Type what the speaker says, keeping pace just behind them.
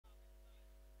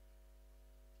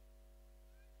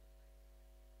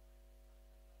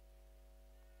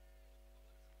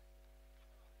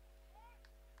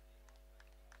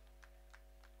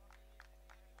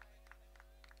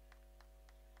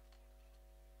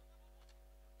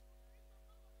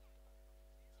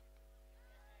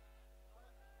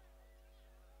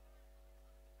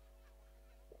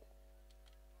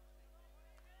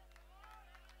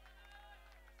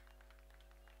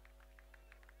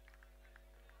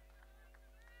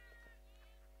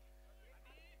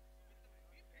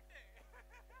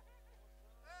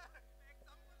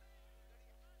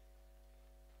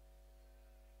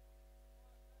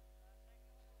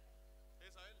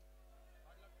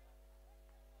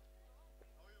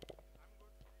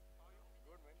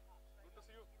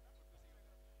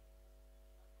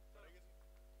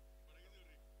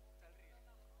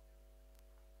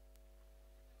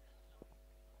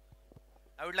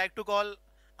I would like to call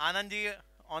Anandji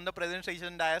on the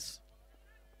presentation dais.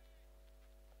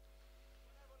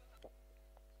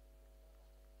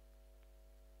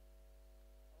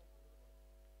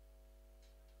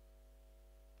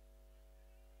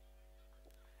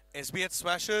 SBH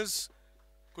Smashers.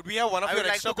 Could we have one of I your would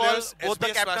like extra to call players? both the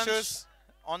SBH captains Smashers.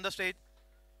 on the stage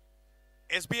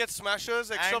SBH Smashers,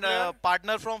 extra and player.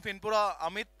 partner from Finpura,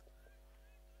 Amit,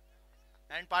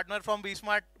 and partner from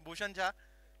B-Smart, Bhushan Jha.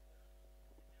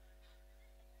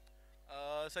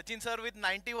 Sachin sir, with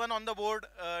 91 on the board,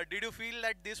 did you feel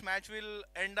that this match will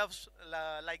end up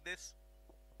like this?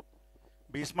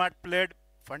 B-Smart played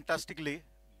fantastically.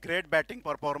 Great batting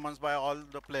performance by all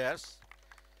the players.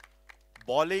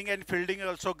 Bowling and fielding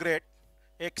also great,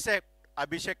 except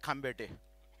Abhishek Khambete.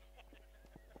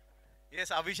 Yes,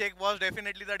 Abhishek was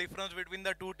definitely the difference between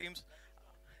the two teams.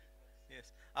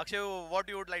 Yes. Akshay, what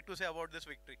you would like to say about this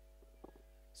victory?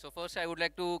 So first I would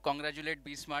like to congratulate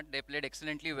B Smart. They played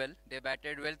excellently well. They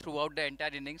batted well throughout the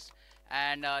entire innings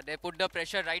and they put the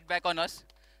pressure right back on us.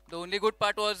 The only good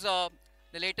part was the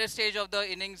later stage of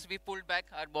the innings we pulled back.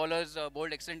 Our bowlers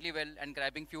bowled excellently well and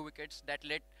grabbing few wickets that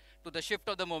led to the shift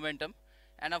of the momentum.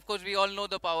 And of course we all know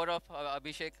the power of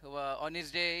Abhishek. On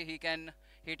his day he can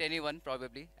hit anyone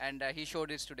probably and he showed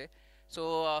this today.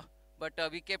 So but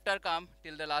we kept our calm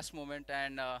till the last moment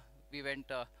and we went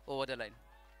over the line.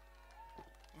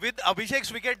 With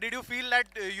Abhishek's wicket, did you feel that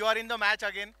you are in the match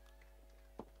again?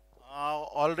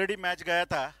 Already match गया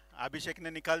था, अभिषेक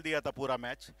ने निकाल दिया था पूरा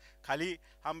match. खाली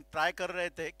हम try कर रहे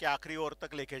थे कि आखिरी ओवर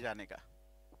तक लेके जाने का.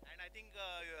 And I think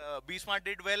B Smart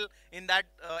did well in that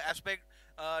aspect.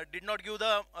 Did not give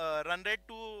the run rate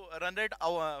to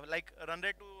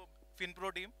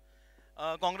Finpro team.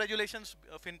 Congratulations,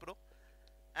 Finpro.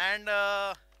 And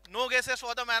no guesses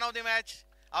for the man of the match,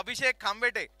 Abhishek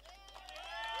Khambete.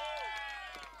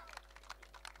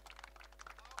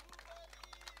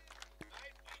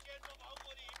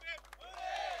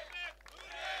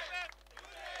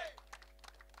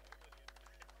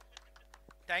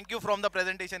 Thank you from the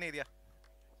presentation area.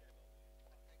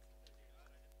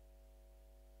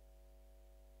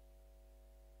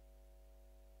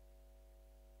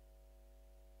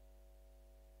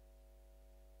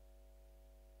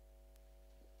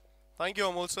 Thank you,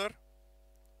 Amol sir.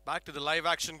 Back to the live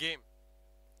action game.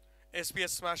 SBH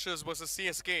Smashers versus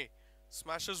CSK.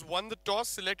 Smashers won the toss,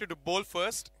 selected to bowl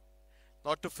first.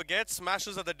 Not to forget,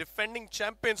 Smashers are the defending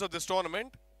champions of this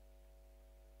tournament.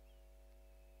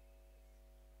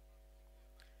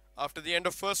 After the end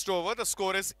of first over, the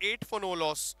score is 8 for no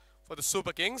loss for the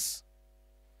Super Kings.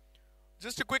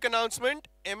 Just a quick announcement,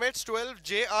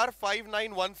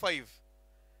 MH12JR5915.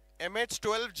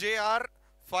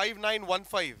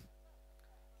 MH12JR5915.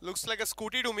 Looks like a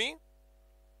scooty to me.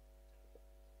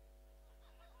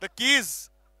 The keys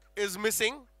is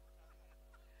missing.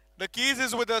 The keys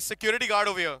is with a security guard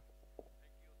over here.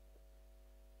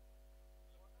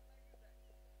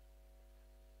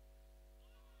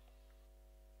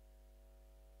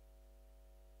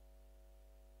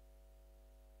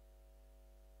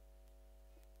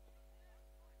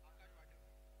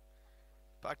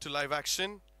 Back to live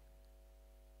action.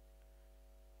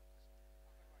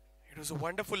 It was a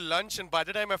wonderful lunch, and by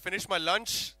the time I finished my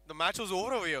lunch, the match was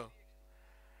over here.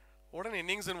 What an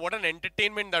innings and what an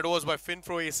entertainment that was by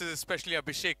Finpro aces, especially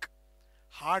Abhishek.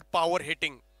 Hard power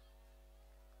hitting.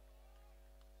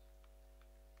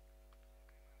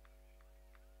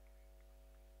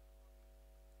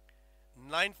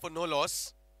 Nine for no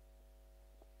loss.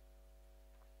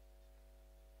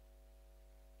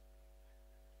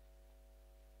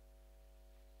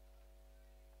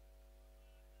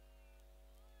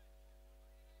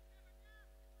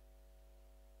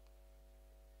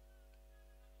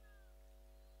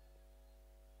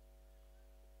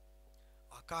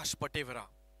 Akash Patevara,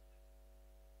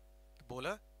 the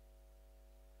bowler.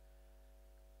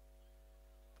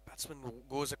 Batsman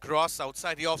goes across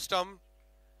outside the off stump.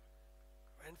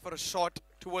 Went for a shot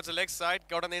towards the leg side.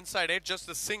 Got an inside edge, just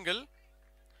a single.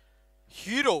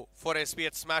 Hero for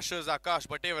SBH Smashers, Akash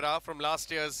Patevara from last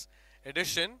year's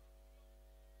edition.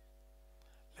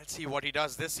 Let's see what he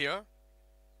does this year.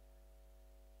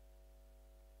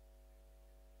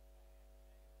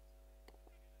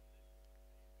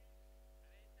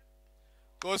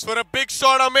 Goes for a big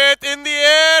shot, Amit, in the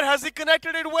air. Has he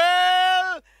connected it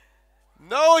well?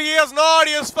 No, he has not.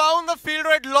 He has found the field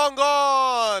right long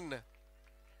gone.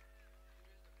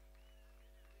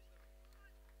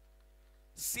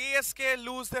 CSK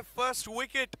lose their first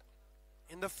wicket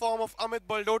in the form of Amit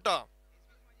Baldota.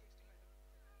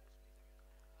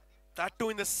 That too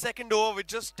in the second over with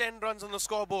just 10 runs on the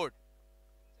scoreboard.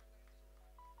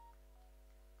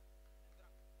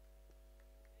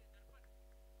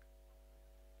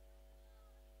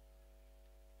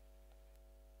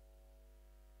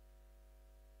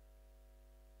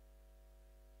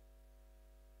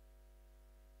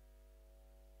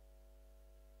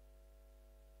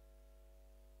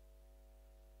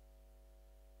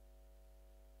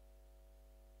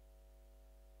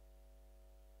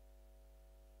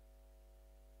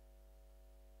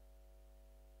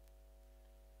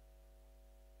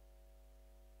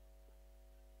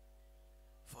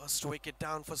 First wicket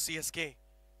down for CSK.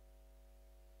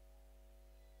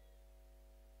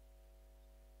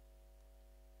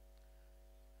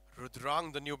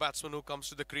 Rudrang, the new batsman who comes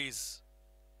to the crease.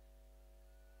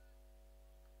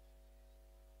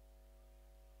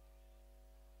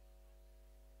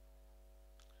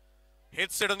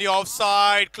 Hits it on the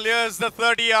offside, clears the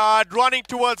 30-yard, running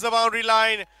towards the boundary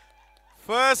line.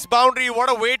 First boundary, what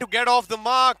a way to get off the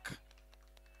mark.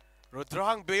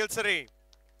 Rudrang Bailsare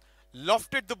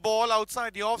lofted the ball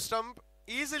outside the off stump,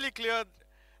 easily cleared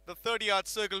the 30-yard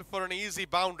circle for an easy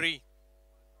boundary.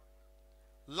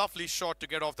 Lovely shot to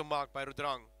get off the mark by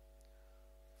Rudrang.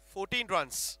 14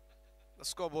 runs, the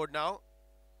scoreboard now.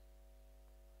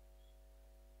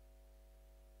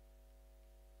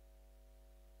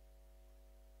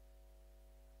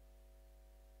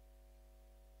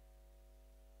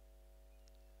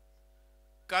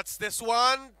 Cuts this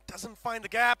one, doesn't find the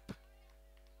gap.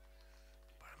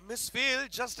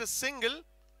 Misfield, just a single.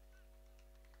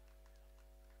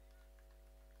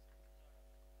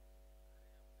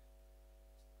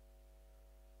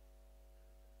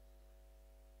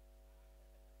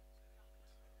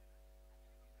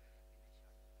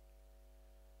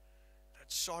 That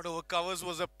shot over covers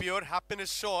was a pure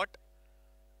happiness shot.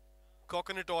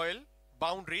 Coconut oil,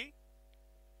 boundary.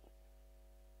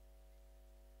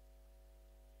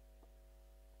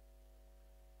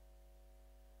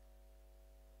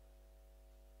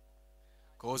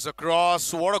 Goes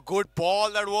across. What a good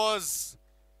ball that was.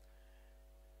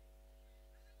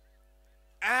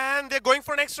 And they're going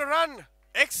for an extra run.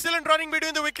 Excellent running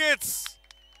between the wickets.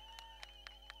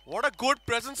 What a good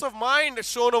presence of mind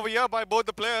shown over here by both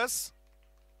the players.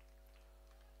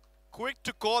 Quick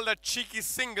to call that cheeky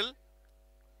single.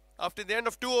 After the end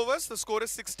of 2 overs, the score is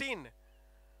 16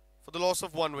 for the loss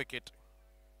of 1 wicket.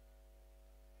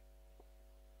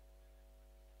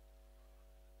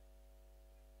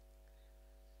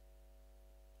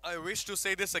 I wish to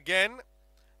say this again.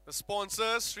 The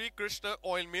sponsors, Sri Krishna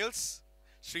Oil Mills,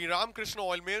 Sri Ram Krishna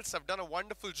Oil Mills, have done a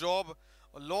wonderful job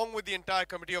along with the entire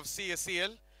committee of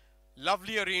CACL.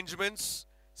 Lovely arrangements,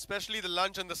 especially the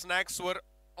lunch and the snacks were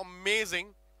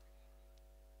amazing.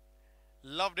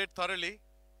 Loved it thoroughly.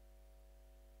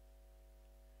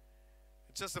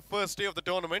 It's just the first day of the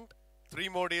tournament. 3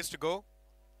 more days to go.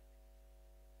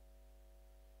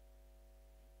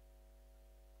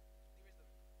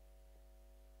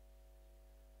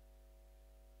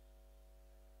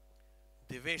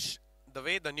 Devesh, the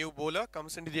way the new bowler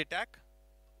comes into the attack.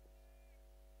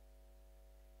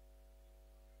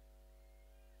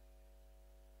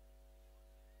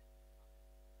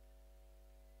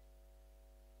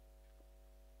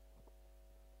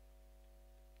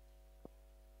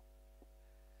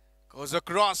 Goes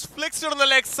across, flicks it on the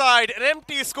leg side, an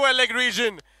empty square leg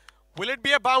region. Will it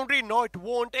be a boundary? No, it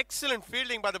won't. Excellent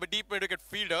fielding by the deep mid-wicket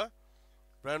fielder.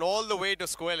 Ran all the way to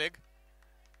square leg.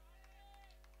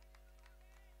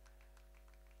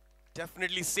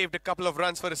 Definitely saved a couple of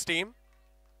runs for his team.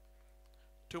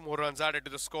 2 more runs added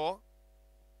to the score.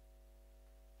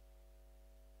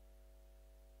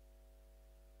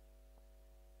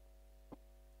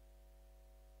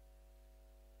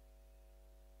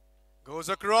 Goes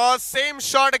across, same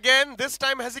shot again. This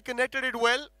time has he connected it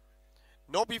well?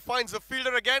 Nope, he finds the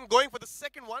fielder again, going for the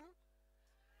second one.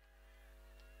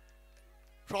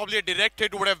 Probably a direct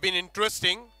hit would have been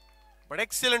interesting. But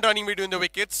excellent running between the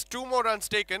wickets. 2 more runs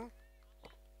taken.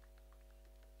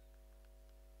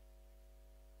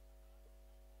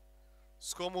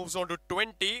 Score moves on to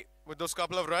 20 with those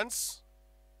couple of runs.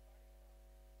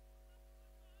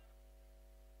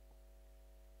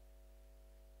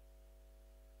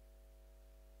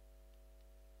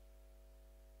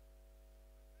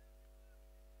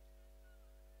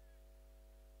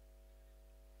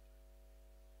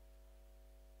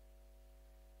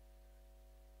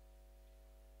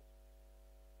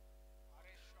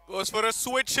 Goes for a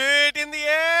switch hit in the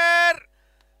air.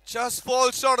 Just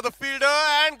falls short of the fielder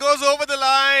and goes over the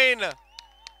line.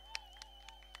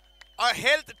 A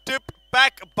health tip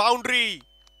pack boundary.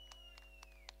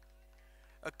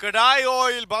 A Kadai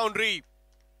oil boundary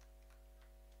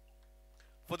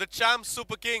for the champ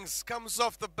Super Kings. Comes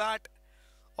off the bat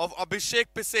of Abhishek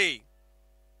Pisay.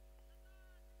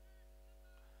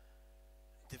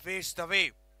 Devesh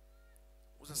Dave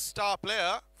was a star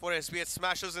player for SBH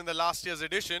Smashers in the last year's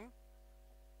edition.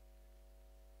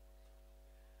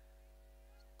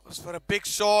 Goes for a big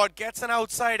shot, gets an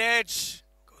outside edge,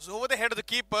 goes over the head of the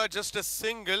keeper, just a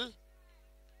single.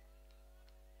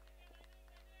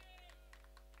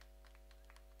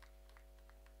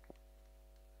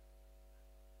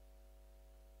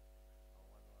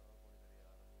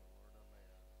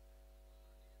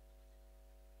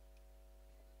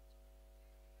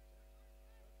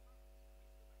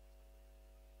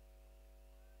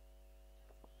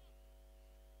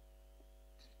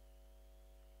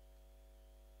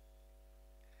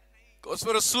 Goes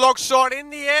for a slog shot in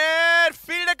the air.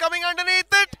 Fielder coming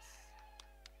underneath it.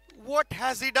 What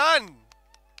has he done?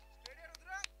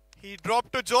 He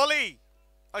dropped a jolly.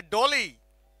 A dolly.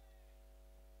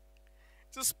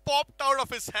 Just popped out of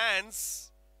his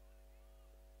hands.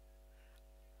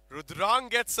 Rudrang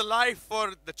gets a life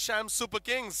for the champ Super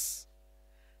Kings.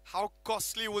 How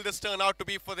costly will this turn out to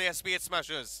be for the SBH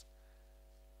Smashers?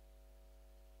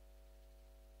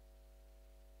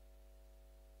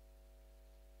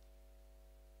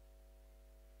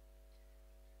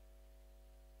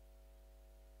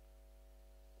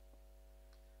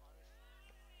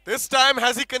 This time,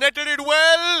 has he connected it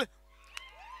well?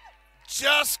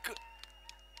 Just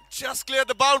cleared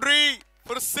the boundary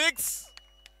for a 6.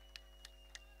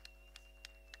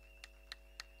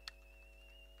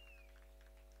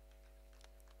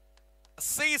 A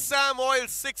Sesam Oil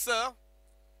 6er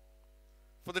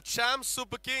for the champ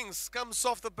Super Kings comes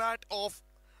off the bat of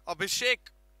Abhishek.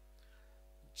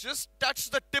 Just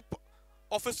touched the tip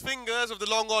of his fingers of the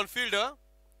long on fielder.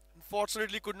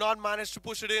 Unfortunately, could not manage to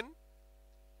push it in.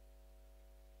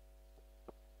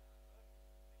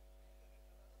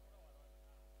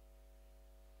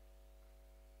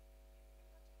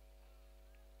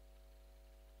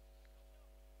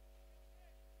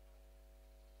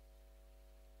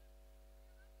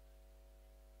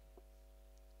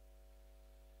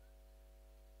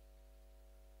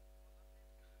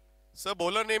 Sir,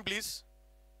 bowler name please.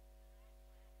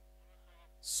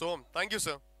 Som. Thank you,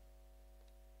 sir.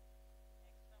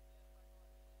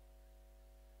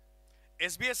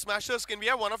 SBS Smashers, can we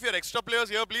have one of your extra players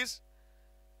here, please?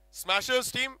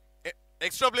 Smashers team,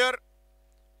 extra player.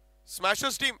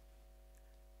 Smashers team.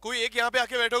 कोई एक यहाँ पे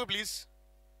आके बैठोगे, please.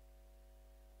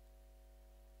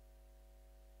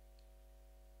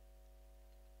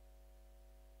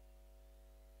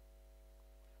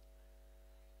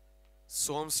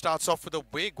 Som starts off with a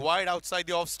big wide outside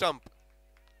the off stump.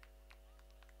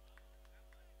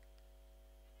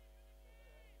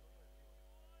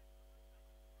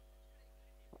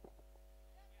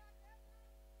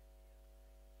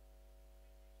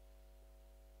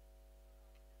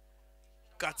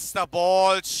 Cuts the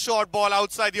ball, short ball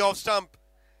outside the off stump.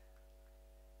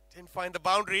 Didn't find the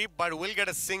boundary, but will get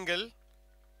a single.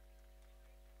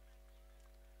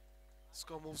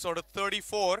 Score moves on to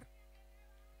 34.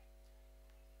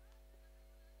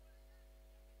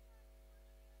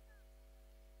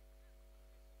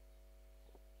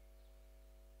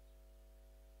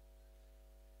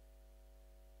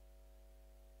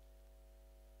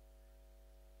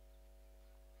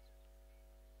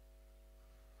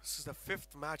 This is the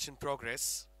 5th match in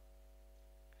progress.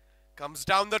 Comes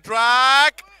down the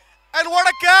track. And what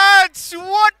a catch!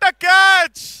 What a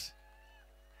catch!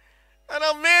 An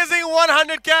amazing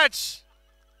 100 catch.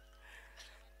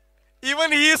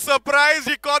 Even he is surprised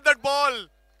he caught that ball.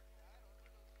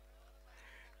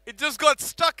 It just got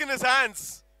stuck in his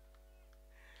hands.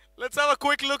 Let's have a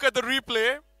quick look at the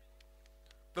replay.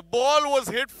 The ball was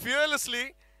hit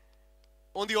fearlessly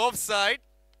on the offside.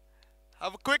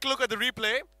 Have a quick look at the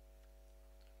replay.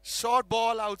 Short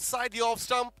ball outside the off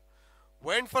stump.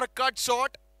 Went for a cut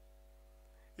shot.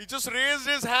 He just raised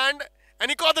his hand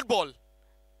and he caught that ball.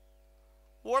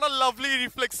 What a lovely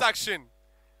reflex action.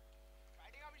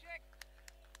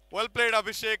 Well played,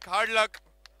 Abhishek. Hard luck.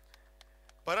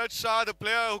 Bharat Shah, the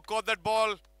player who caught that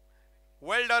ball.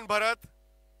 Well done, Bharat.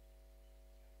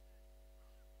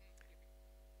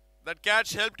 That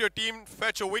catch helped your team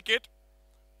fetch a wicket.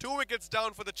 2 wickets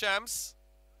down for the champs.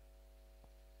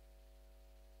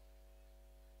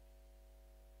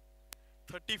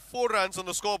 34 runs on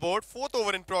the scoreboard. 4th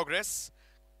over in progress.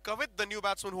 Kavit, the new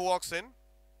batsman who walks in.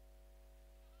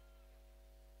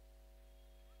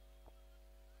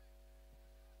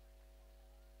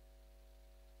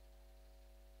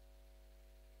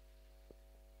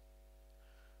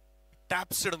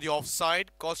 Taps it on the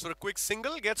offside. Calls for a quick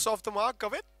single. Gets off the mark,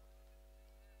 Kavit.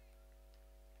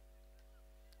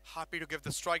 Happy to give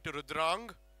the strike to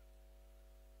Rudrang.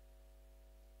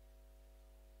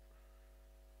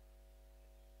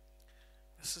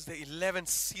 This is the 11th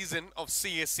season of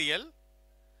CACL.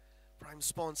 Prime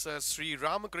sponsor Sri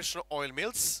Ramakrishna Oil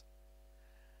Mills.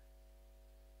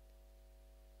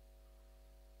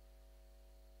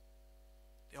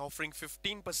 They're offering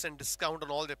 15% discount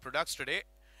on all their products today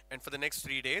and for the next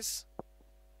 3 days.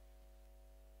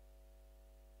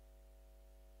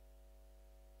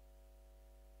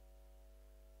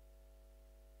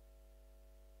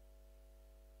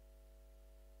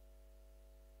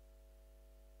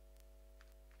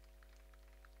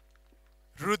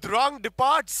 Rudrang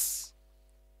departs.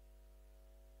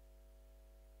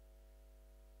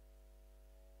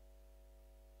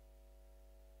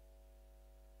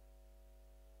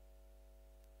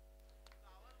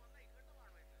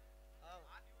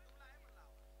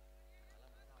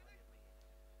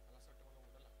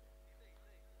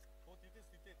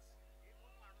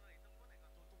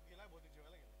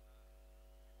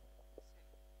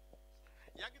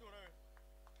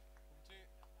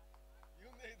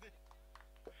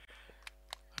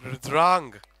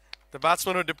 Rudrang, the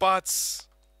batsman who departs,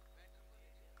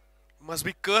 must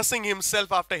be cursing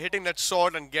himself after hitting that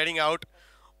shot and getting out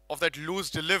of that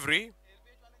loose delivery.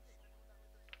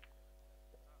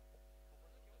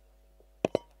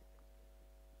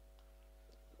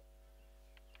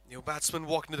 New batsman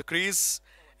walking to the crease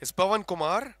is Pawan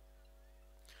Kumar.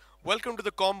 Welcome to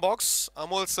the Combox,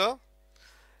 Amol sir.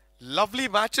 Lovely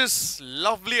matches,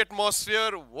 lovely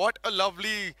atmosphere. What a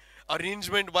lovely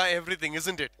arrangement by everything,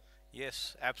 isn't it?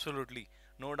 Yes, absolutely.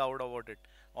 No doubt about it.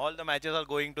 All the matches are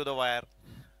going to the wire.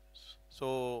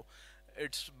 So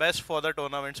it's best for the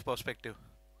tournament's perspective.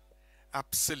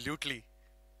 Absolutely.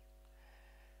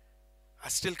 I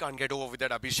still can't get over with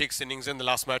that Abhishek's innings in the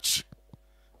last match.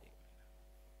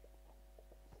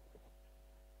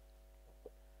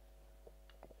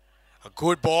 A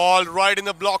good ball right in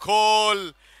the block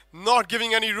hole. Not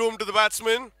giving any room to the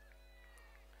batsman.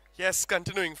 Yes,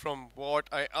 continuing from what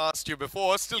I asked you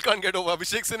before, still can't get over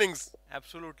Abhishek's innings.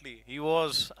 Absolutely. He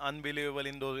was unbelievable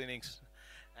in those innings.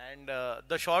 And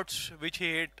the shots which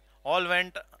he hit all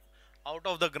went out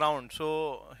of the ground.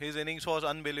 So his innings was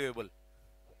unbelievable.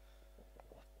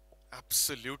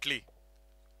 Absolutely.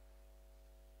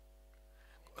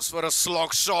 Goes for a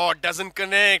slog shot, doesn't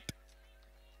connect.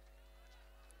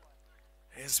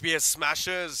 SBH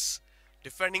smashes,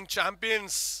 defending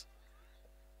champions.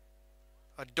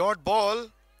 A dot ball, and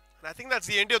I think that's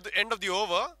the end of the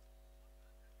over.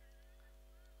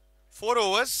 4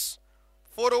 overs,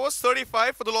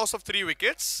 35 for the loss of 3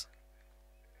 wickets.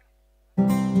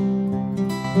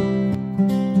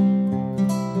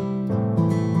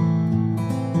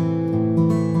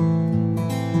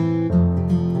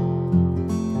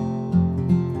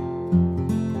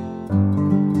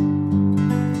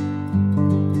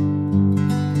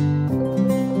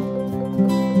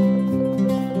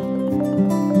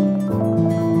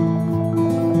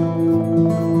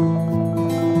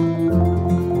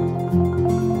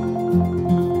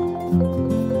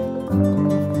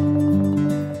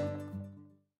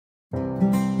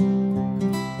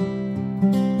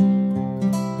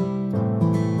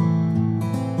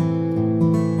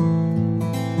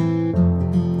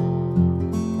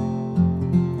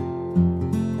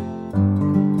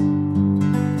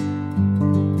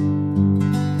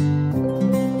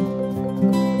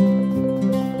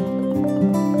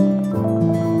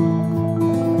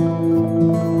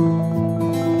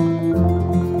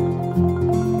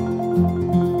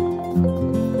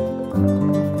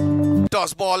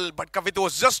 Toss ball, but Kavit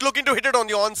was just looking to hit it on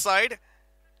the onside.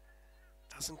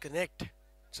 Doesn't connect.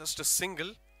 Just a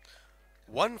single.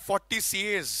 140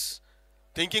 CAs.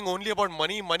 Thinking only about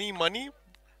money, money, money.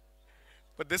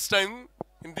 But this time,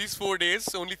 in these 4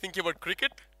 days, only thinking about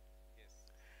cricket.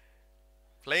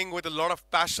 Playing with a lot of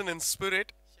passion and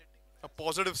spirit. A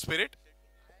positive spirit.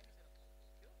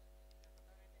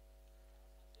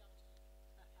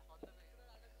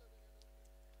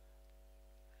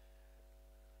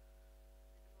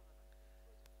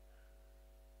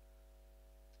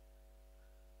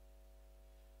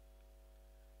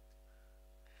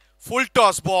 Full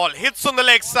toss ball, hits on the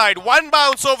leg side, one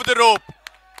bounce over the rope.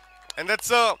 And that's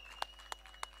a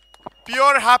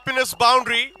pure happiness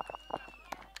boundary.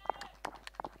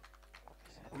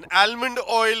 An almond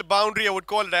oil boundary, I would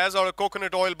call it as, or a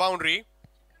coconut oil boundary.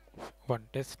 One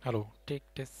test. Hello. Take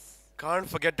test. Can't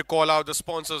forget to call out the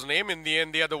sponsor's name. In the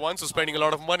end, they are the ones who are spending a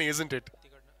lot of money, isn't it?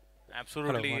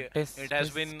 Absolutely. Hello, one test, It has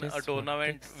test, been test, a one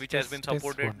tournament test, which has test, been test,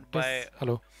 supported one by test.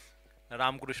 Hello.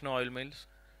 Ramkrishna Oil Mills.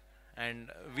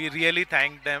 And we really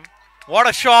thank them. What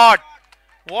a shot!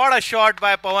 What a shot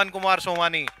by Pawan Kumar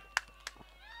Somani.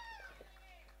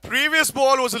 Previous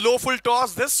ball was a low full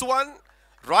toss. This one,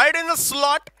 right in the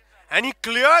slot. And he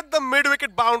cleared the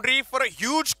mid-wicket boundary for a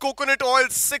huge coconut oil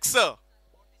sixer.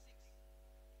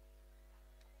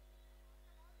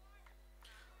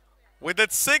 With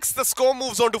that 6, the score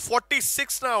moves on to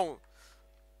 46 now.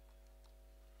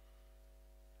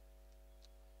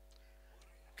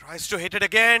 Tries to hit it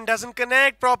again, doesn't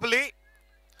connect properly.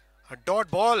 A dot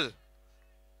ball.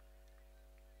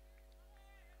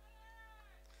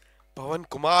 Pawan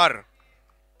Kumar.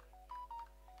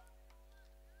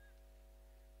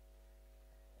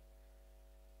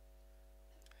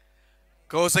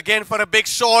 Goes again for a big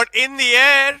shot in the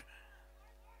air.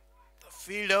 The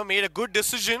fielder made a good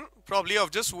decision, probably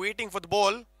of just waiting for the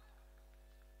ball.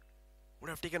 Would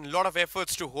have taken a lot of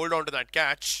efforts to hold on to that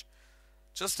catch.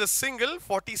 Just a single,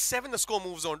 47 the score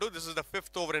moves on to. This is the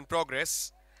 5th over in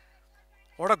progress.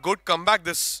 What a good comeback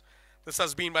this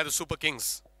has been by the Super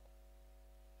Kings.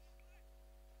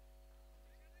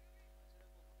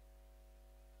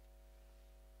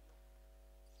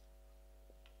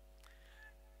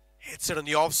 Gets it on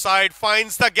the offside,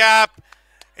 finds the gap.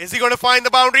 Is he going to find the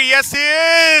boundary? Yes, he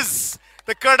is!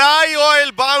 The Kadai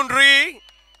Oil boundary.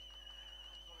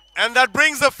 And that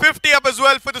brings the 50 up as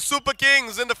well for the Super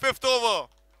Kings in the 5th over.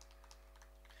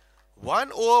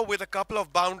 1 over with a couple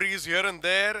of boundaries here and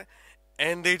there,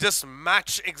 and they just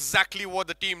match exactly what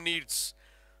the team needs.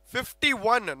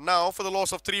 51 now for the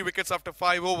loss of 3 wickets after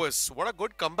 5 overs. What a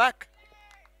good comeback.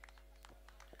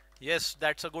 Yes,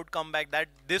 that's a good comeback. That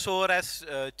this over has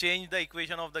changed the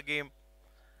equation of the game.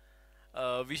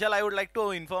 Vishal, I would like to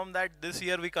inform that this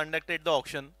year we conducted the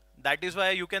auction. That is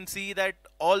why you can see that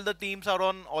all the teams are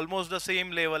on almost the same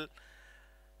level.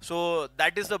 So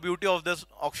that is the beauty of this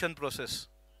auction process.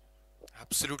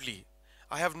 Absolutely.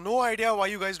 I have no idea why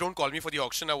you guys don't call me for the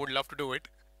auction. I would love to do it.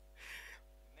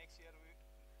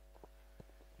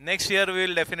 Next year we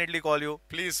will definitely call you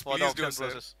Please, for the please do, auction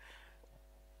sir. process.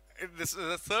 This is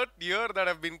the 3rd year that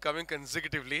I've been coming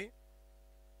consecutively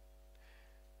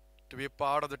to be a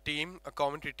part of the team, a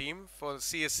commentary team for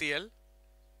CSCL.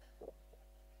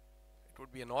 It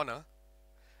would be an honor.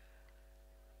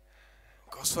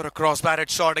 Goes for a cross-batted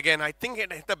shot again. I think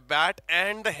it hit the bat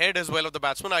and the head as well of the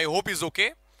batsman. I hope he's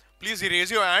okay. Please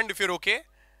raise your hand if you're okay.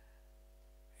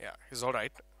 Yeah, he's all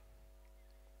right.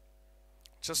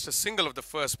 Just a single of the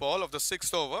first ball of the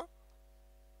 6th over.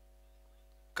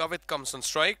 Kavit comes on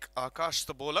strike. Akash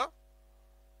the bowler.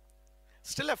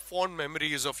 Still have fond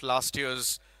memories of last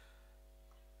year's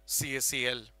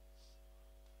CACL.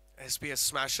 SBH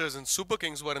Smashers and Super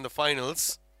Kings were in the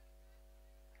finals.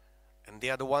 And they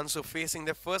are the ones who are facing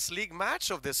their first league match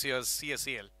of this year's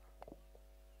CSCL.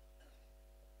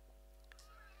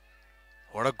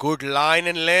 What a good line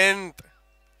and length.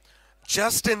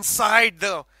 Just inside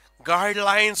the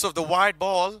guidelines of the wide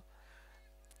ball.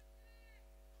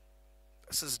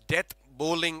 This is death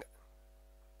bowling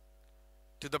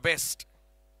to the best.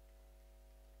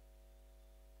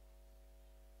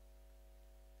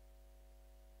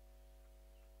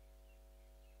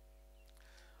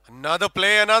 Another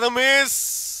play, another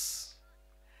miss.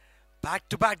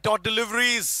 Back-to-back dot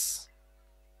deliveries.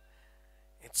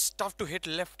 It's tough to hit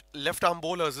left arm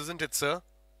bowlers, isn't it, sir?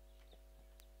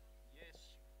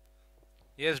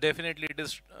 Yes, definitely it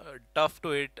is tough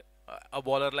to hit a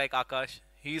bowler like Akash.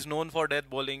 He is known for death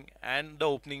bowling and the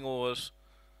opening overs.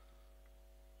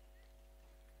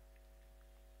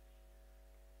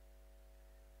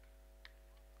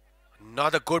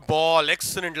 Another good ball,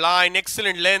 excellent line,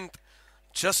 excellent length.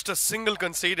 Just a single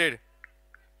conceded.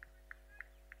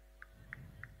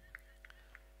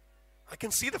 I can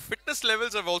see the fitness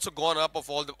levels have also gone up of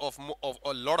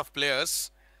a lot of players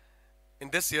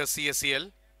in this year's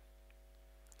CSCL.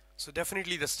 So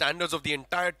definitely the standards of the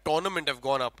entire tournament have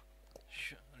gone up.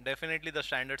 Definitely the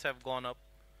standards have gone up.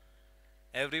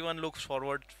 Everyone looks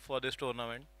forward for this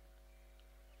tournament.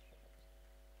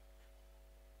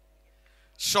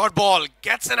 Short ball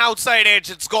gets an outside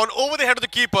edge. It's gone over the head of the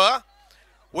keeper.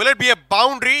 Will it be a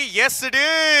boundary? Yes, it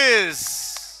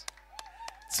is.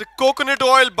 It's a coconut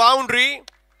oil boundary.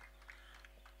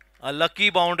 A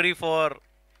lucky boundary for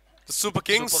The Super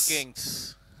Kings. Super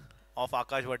Kings of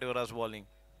Akash Vatevara's bowling.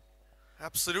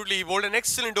 Absolutely. He bowled an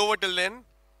excellent over till then.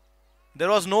 There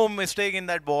was no mistake in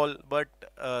that ball, but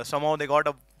somehow they got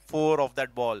a 4 of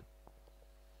that ball.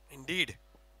 Indeed.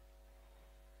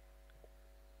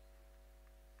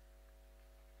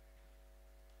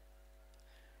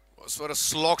 Was for a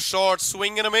slog shot,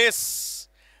 swing and a miss.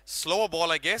 Slower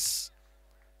ball, I guess.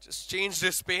 Just changed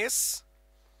his pace.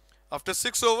 After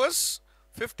 6 overs,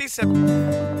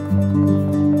 57.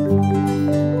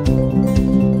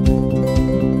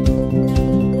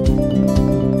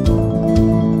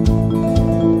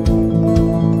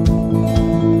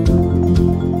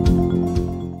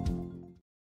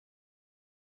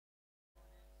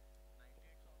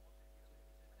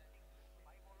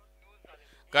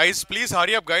 Guys, please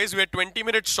hurry up, guys. We are 20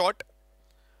 minutes short.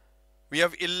 We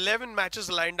have 11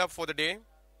 matches lined up for the day.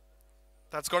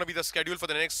 That's going to be the schedule for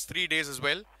the next 3 days as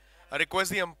well. I request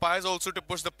the umpires also to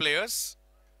push the players.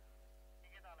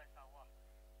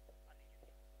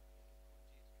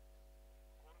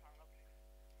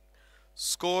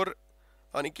 Score,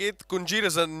 Aniket Kunjir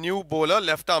is a new bowler,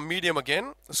 left arm medium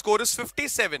again. The score is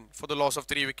 57 for the loss of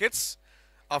 3 wickets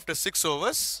after 6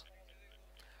 overs.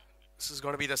 This is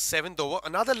going to be the 7th over.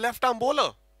 Another left arm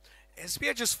bowler.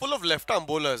 SBH is full of left arm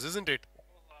bowlers, isn't it?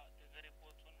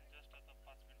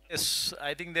 Yes,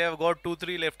 I think they have got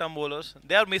 2-3 left arm bowlers.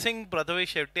 They are missing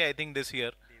Prathavesh Shetty, I think, this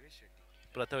year.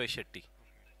 Prathavesh Shetty.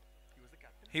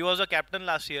 He was a captain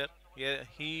last year. Yeah,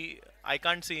 I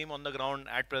can't see him on the ground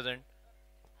at present.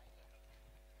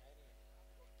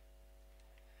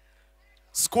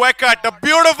 Square cut, a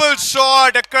beautiful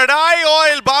shot, a Kadai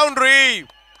oil boundary.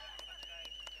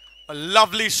 A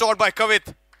lovely shot by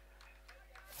Kavit.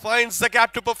 Finds the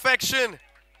gap to perfection.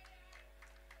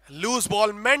 Loose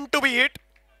ball meant to be hit.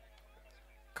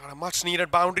 Got a much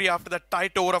needed boundary after that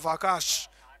tight over of Akash.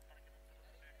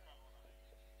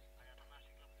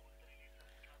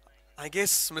 I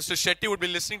guess Mr. Shetty would be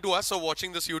listening to us or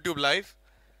watching this YouTube live.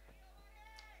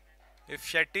 If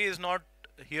Shetty is not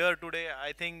here today,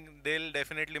 I think they'll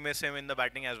definitely miss him in the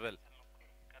batting as well.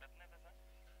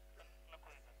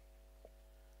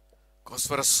 Goes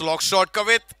for a slog shot,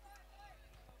 Kavit.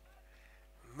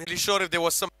 Really sure if there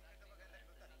was some.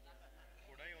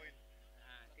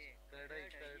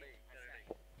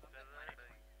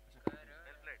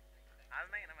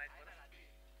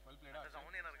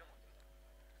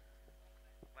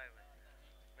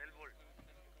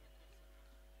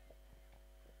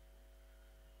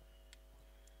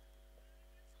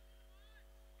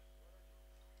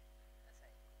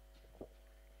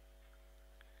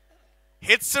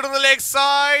 Hits it on the leg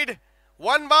side.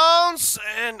 One bounce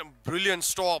and brilliant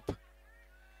stop.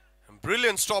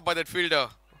 Brilliant stop by that fielder.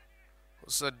 It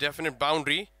was a definite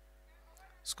boundary.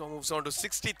 Score moves on to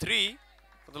 63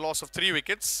 for the loss of 3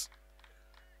 wickets.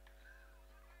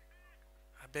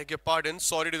 I beg your pardon.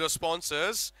 Sorry to the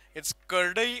sponsors. It's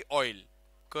Kardai Oil.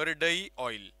 Kardai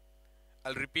Oil.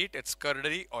 I'll repeat. It's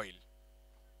Kardai Oil.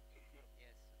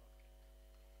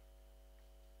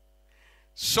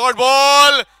 Short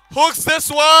ball. Hooks this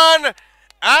one.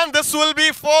 And this will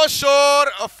be for sure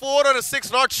a 4 or a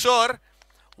 6. Not sure.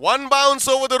 One bounce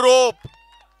over the rope.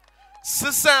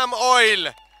 Sisam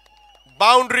Oil.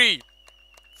 Boundary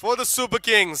for the Super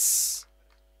Kings.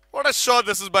 What a shot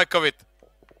this is by Kavit.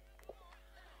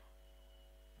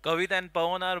 Kavit and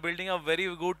Pawan are building a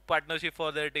very good partnership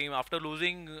for their team. After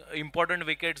losing important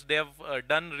wickets, they have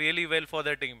done really well for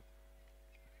their team.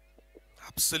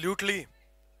 Absolutely.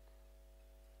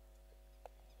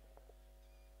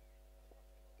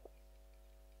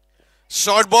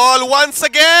 Short ball once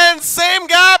again. Same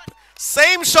gap.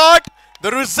 Same shot. The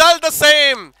result the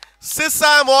same.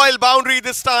 Sisam Oil boundary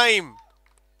this time.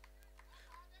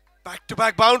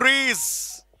 Back-to-back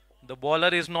boundaries. The bowler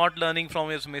is not learning from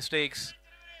his mistakes.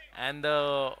 And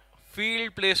the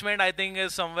field placement, I think,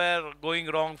 is somewhere going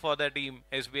wrong for the team,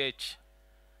 SBH.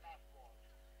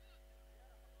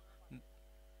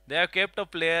 They have kept a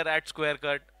player at square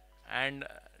cut and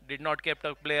did not kept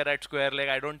a player at square leg.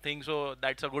 I don't think so.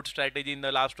 That's a good strategy in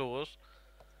the last overs.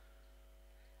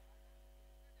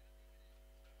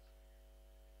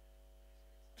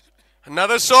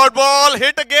 Another short ball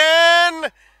hit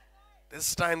again.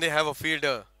 This time they have a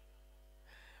fielder.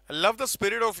 I love the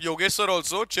spirit of Yogesh sir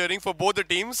also, cheering for both the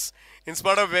teams. In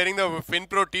spite of wearing the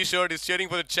FinPro t-shirt, he's cheering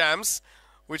for the champs,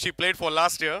 which he played for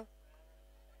last year.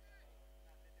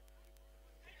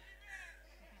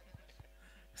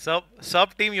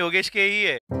 सब team Yogesh के ही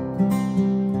है.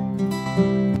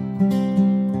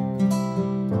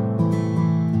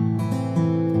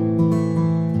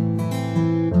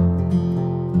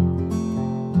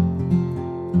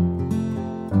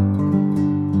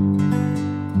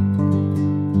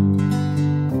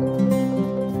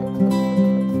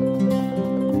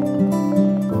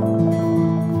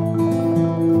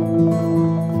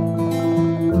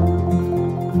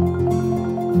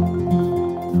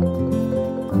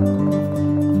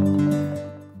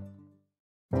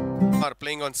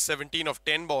 Playing on 17 of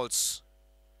 10 balls.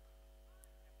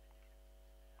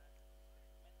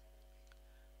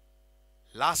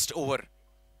 Last over.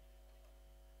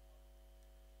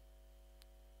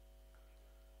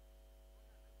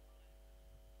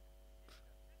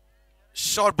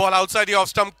 Short ball outside the off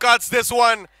stump, cuts this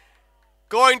one.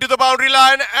 Going to the boundary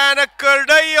line and a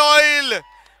Kardai Oil.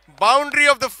 Boundary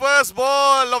of the first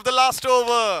ball of the last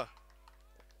over.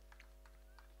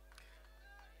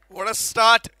 What a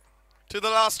start to the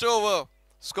last over.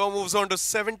 Score moves on to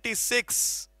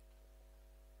 76.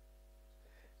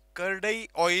 Kardai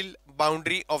Oil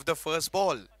boundary of the first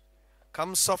ball.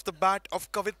 Comes off the bat of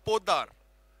Kavit Poddar.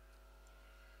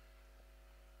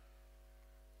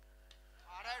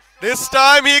 This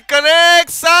time he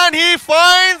connects and he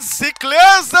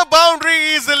clears the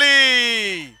boundary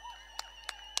easily.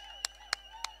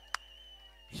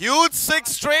 Huge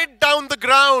 6 straight down the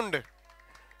ground.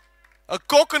 A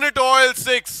coconut oil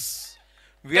 6.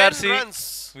 We are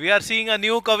seeing a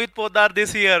new Kavit Poddar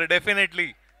this year,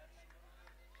 definitely.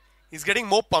 He's getting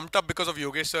more pumped up because of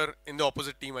Yogesh sir in the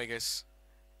opposite team, I guess.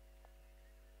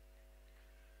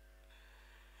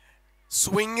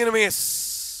 Swing and a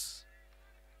miss.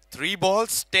 3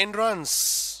 balls, 10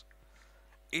 runs.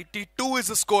 82 is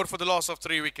the score for the loss of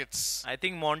 3 wickets. I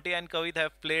think Monty and Kavit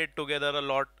have played together a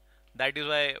lot. That is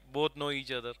why both know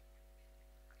each other.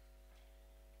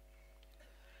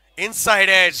 Inside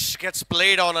edge gets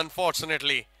played on,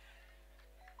 unfortunately.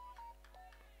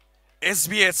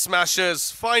 SBH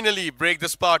Smashers finally break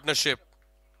this partnership.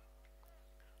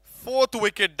 4th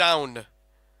wicket down.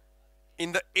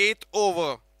 In the 8th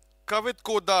over, Kavit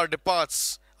Kodar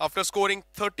departs after scoring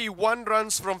 31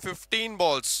 runs from 15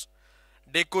 balls.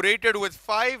 Decorated with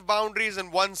 5 boundaries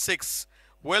and 1 6.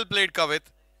 Well played, Kavit.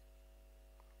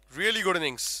 Really good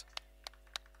innings.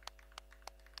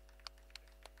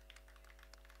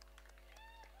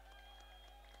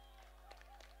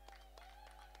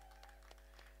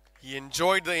 He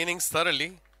enjoyed the innings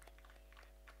thoroughly.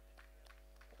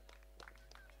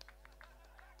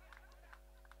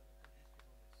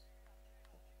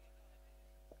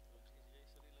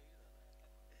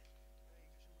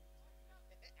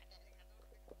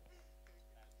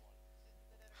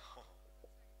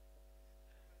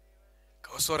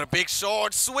 Goes for a big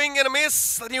shot, swing and a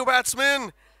miss. The new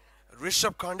batsman,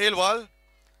 Rishabh Khandelwal,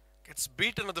 gets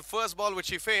beaten at the first ball which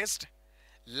he faced.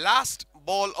 Last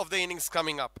ball of the innings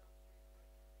coming up.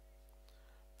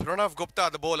 Pranav Gupta,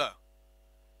 the bowler.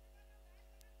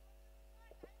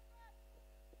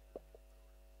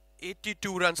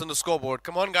 "82 runs on the scoreboard.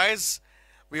 Come on, guys.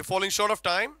 We're falling short of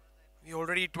time. We're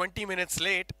already 20 minutes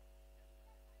late.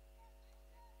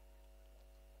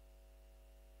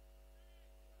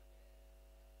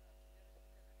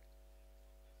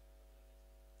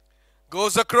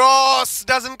 Goes across,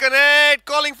 doesn't connect,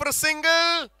 calling for a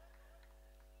single.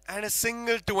 And a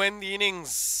single to end the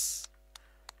innings.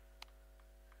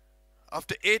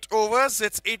 After 8 overs,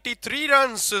 it's 83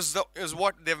 runs is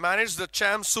what they've managed, the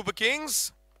champs Super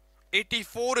Kings.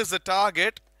 84 is the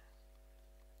target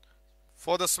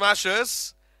for the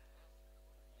Smashers.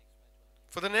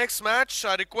 For the next match,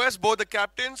 I request both the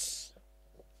captains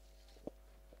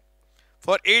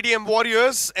for ADM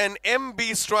Warriors and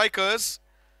MB Strikers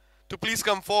to please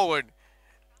come forward.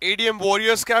 ADM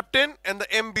Warriors captain and the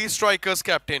MB Strikers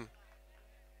captain.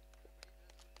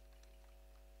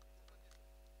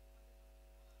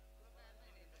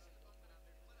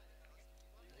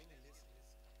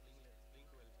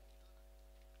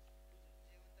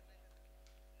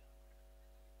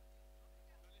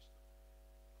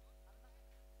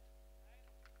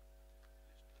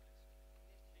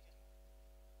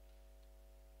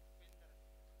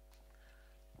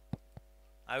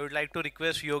 I would like to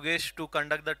request Yogesh to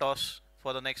conduct the toss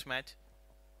for the next match.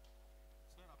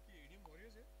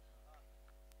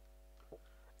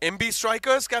 MB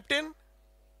Strikers captain.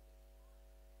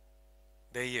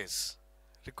 There he is.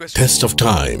 Request. Test of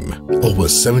time. Over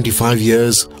 75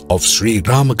 years of Sri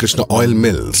Ramakrishna Oil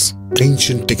Mills.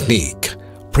 Ancient technique.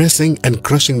 Pressing and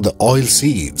crushing the oil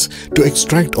seeds to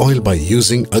extract oil by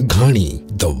using a ghani,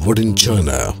 the wooden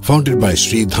churner. Founded by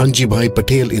Sri Dhanjibhai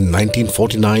Patel in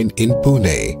 1949 in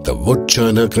Pune, the wood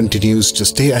churner continues to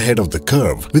stay ahead of the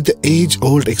curve with the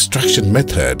age-old extraction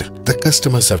method the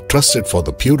customers have trusted for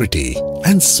the purity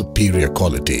and superior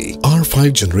quality. Our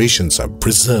 5 generations have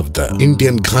preserved the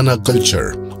Indian Ghana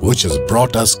culture, which has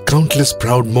brought us countless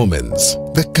proud moments.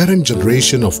 The current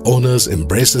generation of owners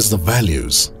embraces the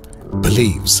values,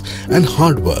 beliefs and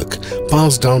hard work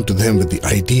passed down to them with the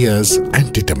ideas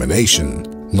and determination.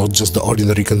 Not just the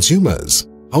ordinary consumers,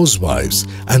 housewives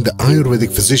and the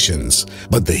Ayurvedic physicians,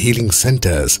 but the healing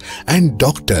centers and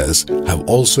doctors have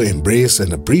also embraced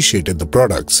and appreciated the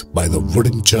products by the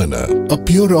wooden churner. A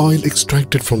pure oil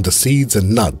extracted from the seeds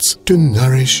and nuts to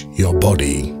nourish your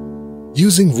body.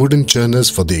 Using wooden churners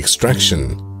for the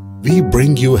extraction, we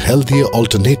bring you a healthier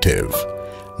alternative.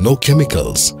 No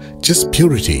chemicals, just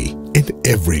purity in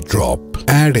every drop.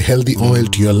 Add healthy oil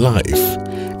to your life.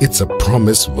 It's a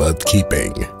promise worth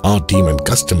keeping. Our team and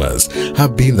customers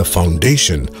have been the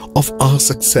foundation of our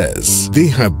success. They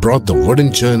have brought the wooden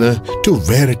churner to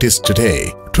where it is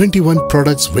today. 21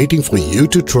 products waiting for you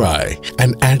to try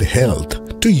and add health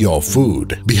to your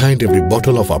food. Behind every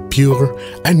bottle of our pure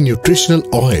and nutritional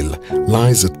oil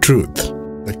lies a truth,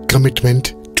 the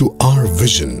commitment to our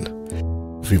vision.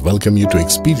 We welcome you to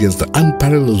experience the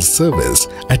unparalleled service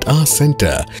at our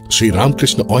center, Sri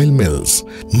Ramakrishna Oil Mills,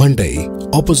 Monday,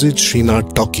 opposite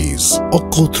Srinath Talkies, or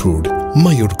Kothrood,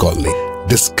 Mayur Colony.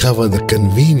 Discover the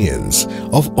convenience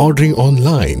of ordering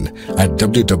online at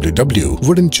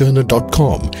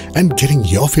www.woodenchurner.com and getting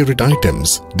your favorite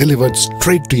items delivered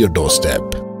straight to your doorstep.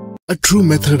 A true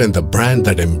method and the brand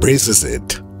that embraces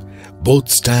it. Both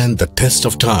stand the test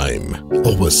of time.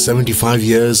 Over 75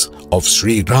 years of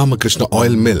Sri Ramakrishna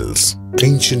Oil Mills.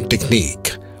 Ancient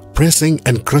technique. pressing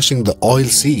and crushing the oil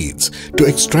seeds to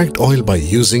extract oil by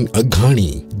using a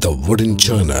ghani, the wooden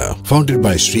churner. Founded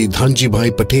by Sri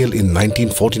Dhanjibhai Patel in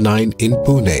 1949 in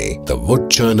Pune, the wood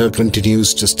churner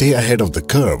continues to stay ahead of the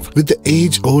curve with the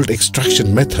age-old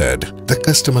extraction method the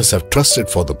customers have trusted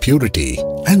for the purity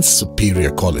and superior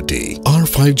quality. Our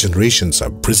 5 generations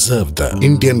have preserved the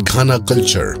Indian Ghana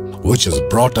culture, which has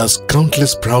brought us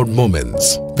countless proud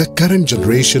moments. The current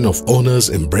generation of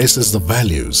owners embraces the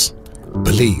values,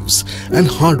 beliefs and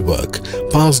hard work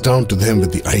passed down to them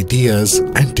with the ideas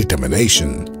and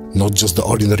determination. Not just the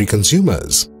ordinary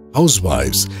consumers,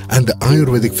 housewives and the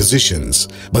Ayurvedic physicians,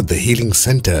 but the healing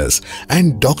centers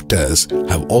and doctors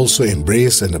have also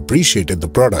embraced and appreciated the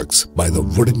products by the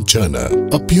wooden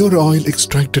churner, a pure oil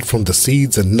extracted from the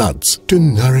seeds and nuts to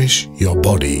nourish your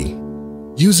body.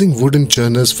 Using wooden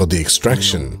churners for the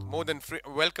extraction More than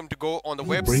welcome to go on the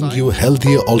will website. bring you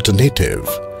healthier alternative.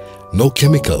 No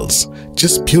chemicals,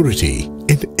 just purity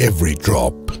in every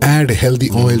drop. Add healthy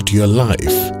oil to your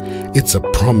life. It's a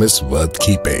promise worth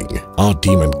keeping. Our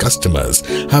team and customers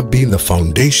have been the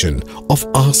foundation of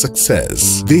our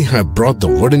success. They have brought the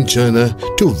wooden churner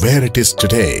to where it is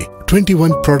today.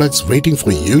 21 products waiting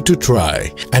for you to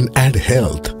try and add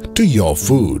health to your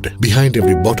food. Behind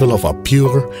every bottle of our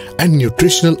pure and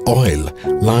nutritional oil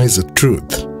lies a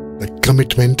truth, the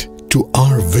commitment to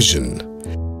our vision.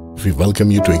 We welcome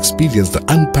you to experience the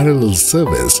unparalleled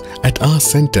service at our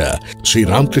center, Sri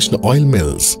Ramakrishna Oil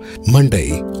Mills,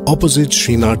 Monday, opposite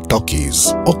Srinath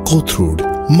Talkies, or Kothurud,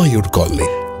 Mayur Colony.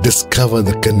 Discover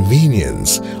the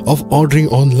convenience of ordering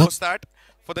online. That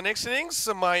for the next innings,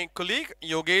 my colleague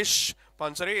Yogesh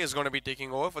Pansare is going to be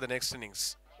taking over for the next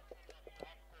innings.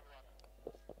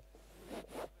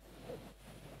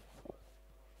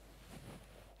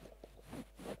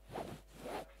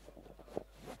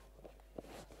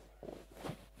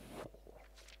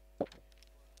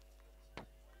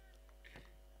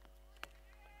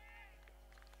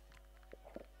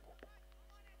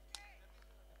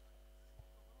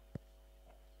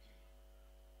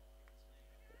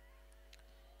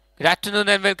 Good afternoon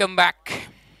and welcome back.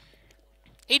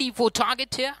 84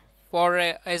 target here for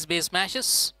SBH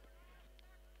matches.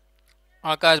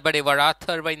 Akash Badevara,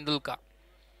 Tharva Indulka.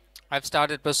 I've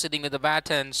started proceeding with the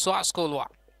bat, and Suhas Kolwa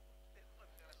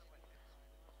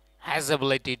has the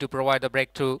ability to provide the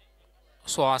breakthrough.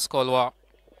 Suhas Kolwa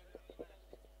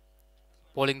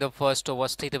bowling the first over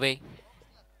straight away.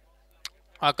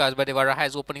 Akash Badevara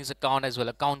has openings account as well,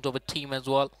 account over team as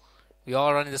well. We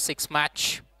are running the 6th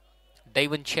match. Day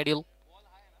 1 schedule.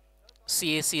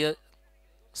 CACL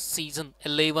season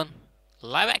 11.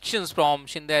 Live actions from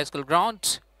Shinde High School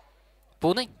ground,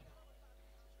 Pune.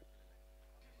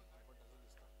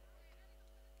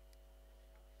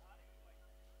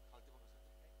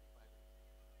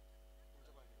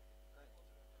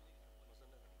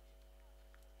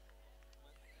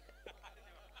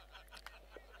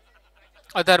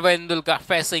 Atharva Indulka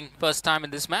facing first time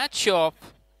in this match of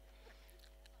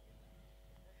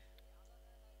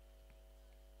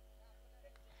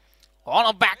on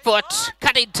a back foot,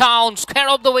 cut it down, square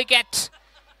off the wicket.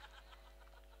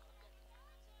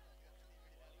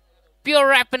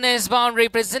 Pure happiness boundary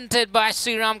presented by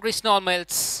Sri Ramakrishna Oil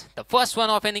Mills. The first one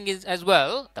of inning is as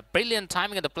well. The brilliant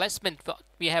timing of the placement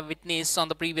we have witnessed on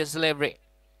the previous delivery.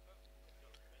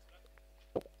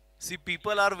 See,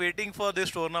 people are waiting for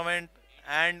this tournament,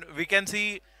 and we can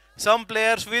see some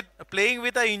players playing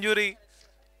with an injury.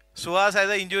 Suhas has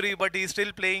an injury, but he's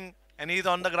still playing, and he's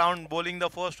on the ground bowling the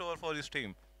first over for his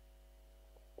team.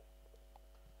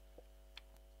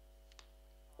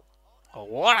 Oh,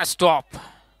 what a stop.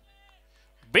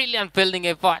 Brilliant fielding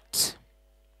effort.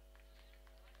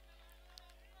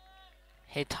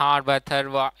 Hit hard by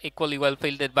Tharva, equally well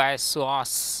fielded by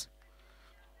Suhas.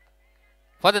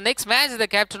 For the next match, the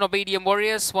captain of ADM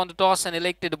Warriors won the toss and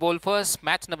elected to bowl first.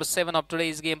 Match number 7 of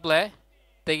today's gameplay,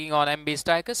 taking on MB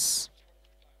Strikers.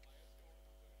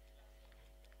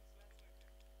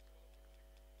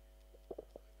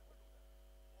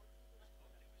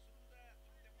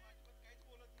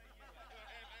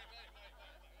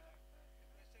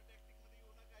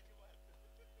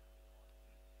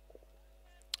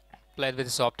 Played with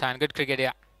the soft hand. Good cricket,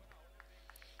 yeah.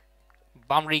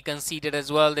 Boundary conceded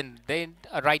as well. Then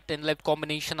a right and left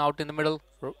combination out in the middle,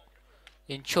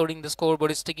 ensuring the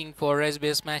scoreboard is sticking for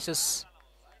SBS matches.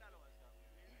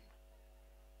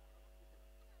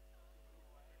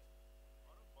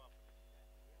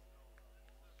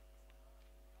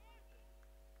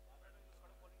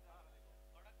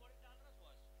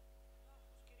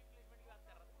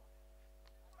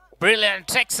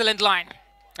 Brilliant, excellent line.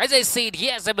 As I said, he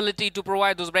has the ability to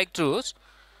provide those breakthroughs.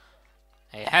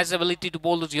 He has ability to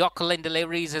bowl those Yorker lane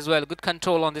deliveries as well. Good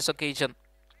control on this occasion.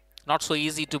 Not so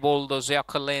easy to bowl those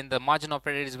Yorker lane. The margin of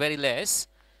error is very less.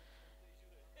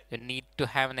 You need to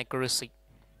have an accuracy.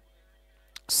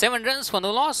 7 runs for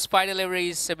no loss. 5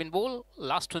 deliveries have been bowled.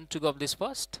 Last one to go of this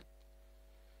first.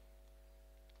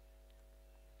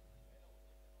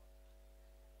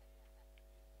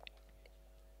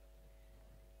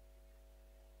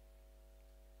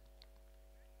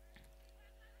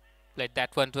 Played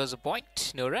that one towards a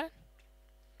point. No run.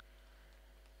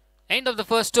 End of the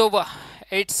first over.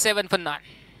 8-7 for none.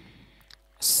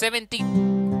 70.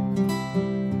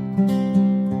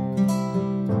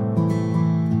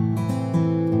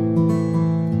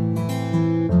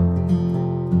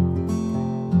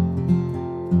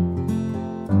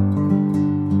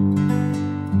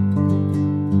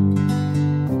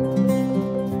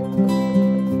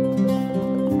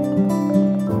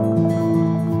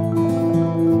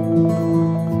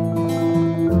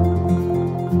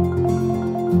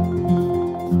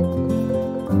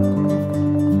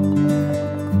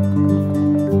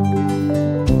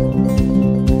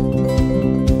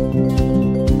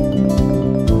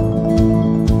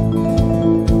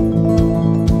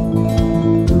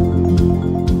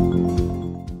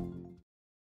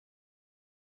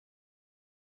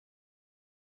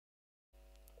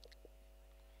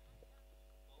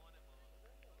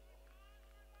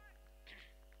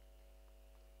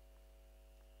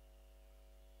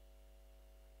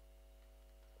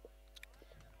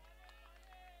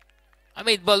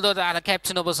 Amit Baldodar, the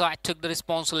captain of the side, took the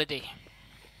responsibility.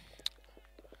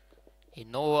 He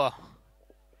knows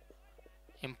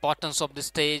importance of the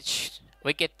stage.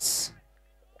 Wickets.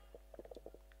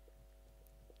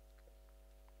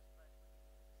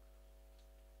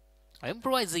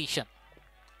 Improvisation.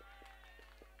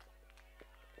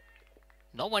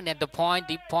 No one at the point,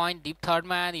 deep third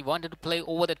man. He wanted to play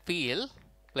over that field.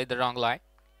 Played the wrong line.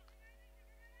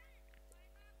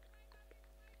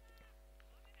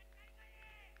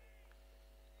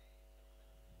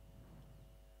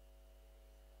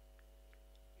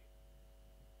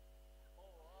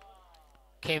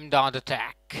 Came down to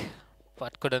attack,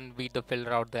 but couldn't beat the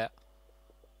fielder out there.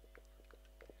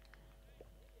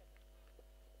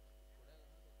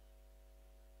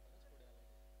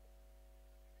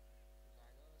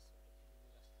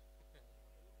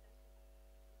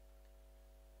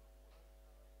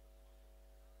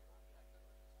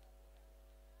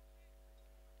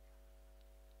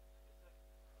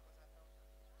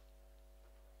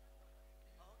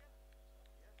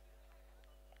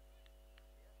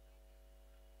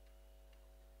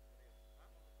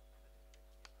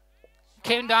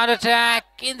 Came down attack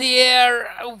in the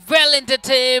air, well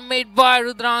entertained, made by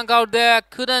Rudrang out there,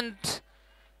 couldn't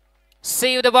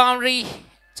save the boundary.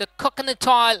 It's a coconut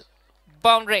oil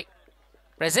boundary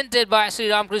presented by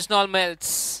Sri Ramakrishna Oil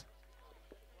Mills.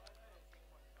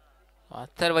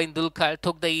 Atharva Indulkar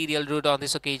took the aerial route on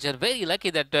this occasion. Very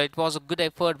lucky that it was a good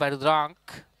effort by Rudrang.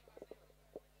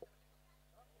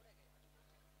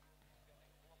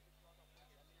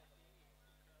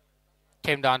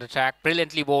 Came down to track,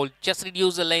 brilliantly bowled, just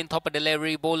reduced the length of a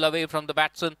delivery, bowled away from the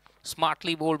batsman,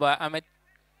 smartly bowled by Amit.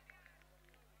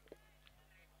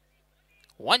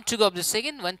 One to go of the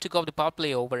second, one to go of the power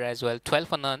play over as well, 12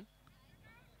 for none.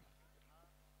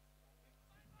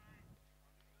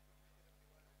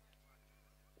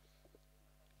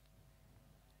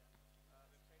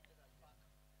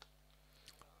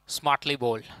 Smartly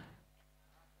bowled.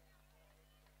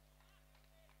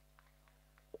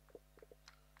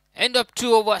 End of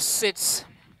 2 overs, it's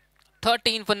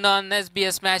 13 for none.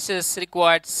 SBH matches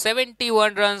required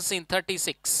 71 runs in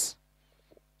 36.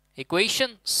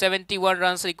 Equation, 71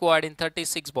 runs required in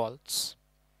 36 balls.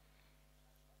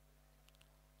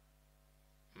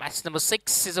 Match number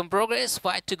 6 is in progress.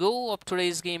 5 to go of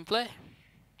today's gameplay.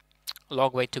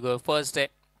 Long way to go. First day.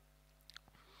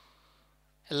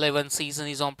 11th season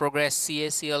is on progress.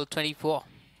 CACL 24.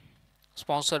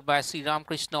 Sponsored by Sri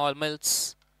Ramakrishna Oil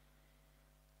Mills.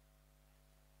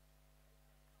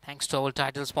 Thanks to our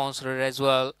title sponsor as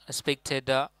well, respected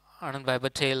Anandbhai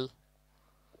Patel,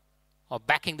 for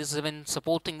backing this event,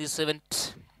 supporting this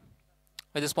event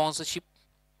with the sponsorship,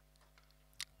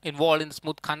 involved in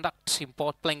smooth conduct,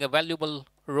 playing a valuable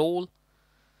role.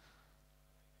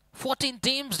 14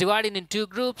 teams divided in 2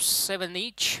 groups, 7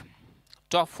 each.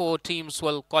 Top 4 teams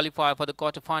will qualify for the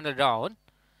quarter-final round.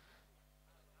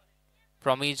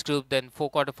 From each group, then 4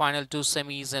 quarter-final, 2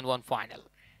 semis and 1 final.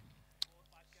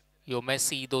 You may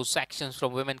see those sections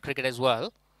from women cricket as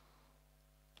well.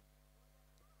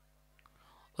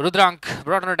 Rudrang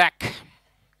brought on a deck.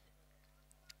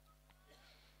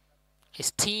 His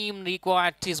team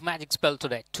required his magic spell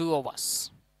today. 2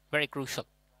 overs. Very crucial.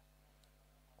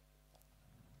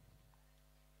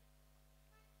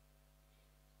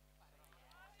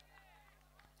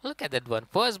 Look at that one.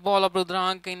 First ball of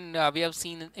Rudrank, and we have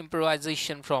seen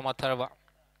improvisation from Atharva.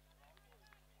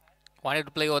 Wanted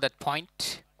to play over that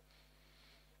point.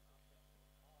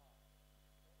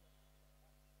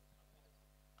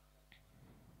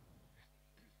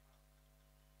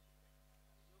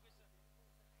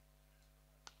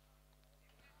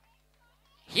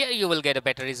 Here you will get a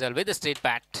better result with the straight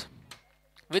bat,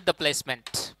 with the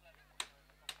placement.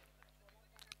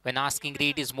 When asking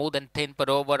rate is more than 10 per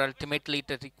over, ultimately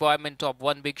the requirement of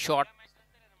one big shot.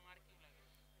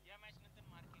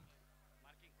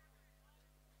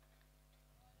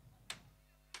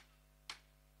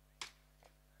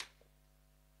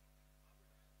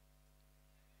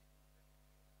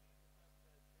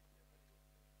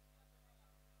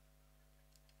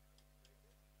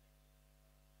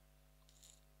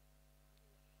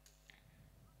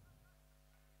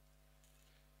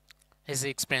 His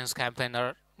experienced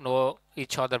campaigner know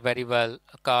each other very well.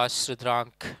 Akash,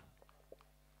 Rudrank.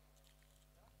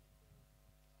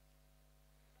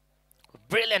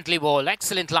 Brilliantly bowled,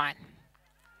 excellent line.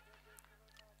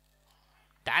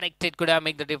 Directed could have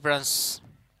made the difference.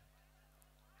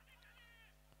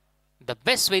 The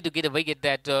best way to get a wicket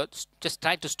that just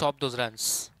try to stop those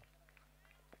runs.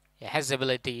 He has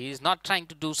ability. He's not trying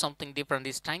to do something different.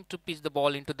 He's trying to pitch the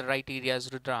ball into the right areas.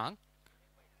 Rudrank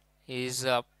is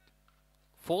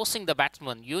forcing the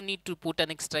batsman. You need to put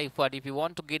an extra effort if you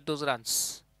want to get those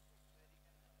runs.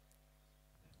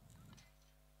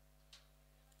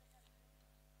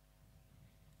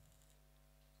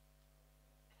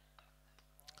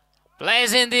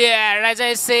 Plays in the air. As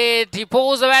I said, he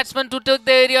posed the batsman to take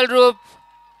the aerial rope.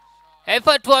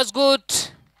 Effort was good.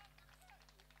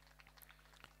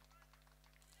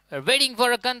 We're waiting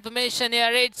for a confirmation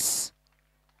here. It's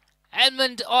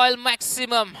almond oil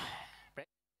maximum.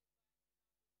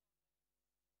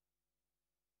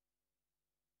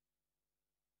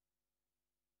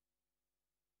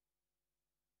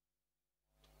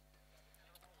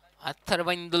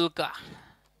 Atharva Indulka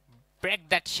break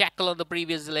that shackle on the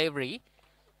previous delivery.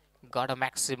 Got a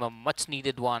maximum, much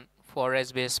needed one for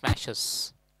SBH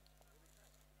smashes.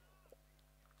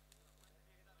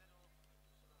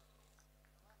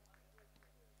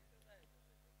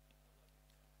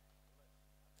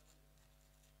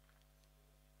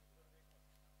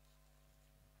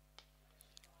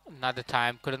 Another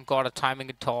time, couldn't got a timing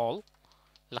at all.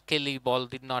 Luckily, ball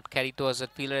did not carry towards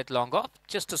that fielder at long off.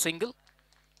 Just a single.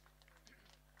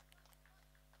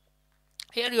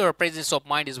 Here your presence of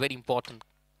mind is very important.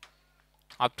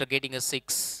 After getting a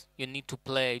 6, you need to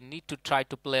play. You need to try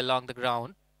to play along the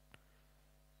ground.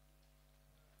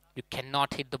 You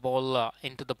cannot hit the ball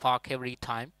into the park every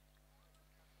time.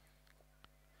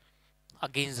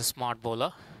 Against the smart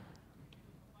bowler.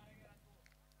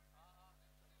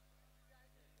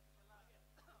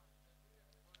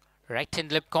 Right and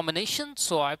left combination.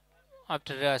 So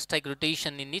after strike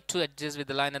rotation, you need to adjust with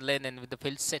the line and lane and with the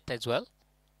field set as well.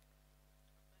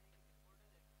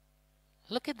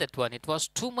 Look at that one. It was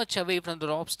too much away from the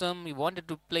off stump. He wanted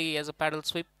to play as a paddle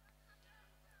sweep.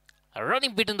 A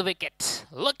running bit in the wicket.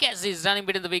 Look at this running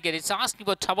bit in the wicket. It's asking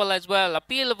for trouble as well.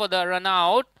 Appeal for the run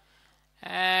out.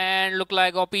 And look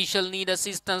like official need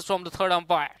assistance from the third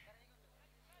umpire.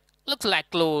 Looks like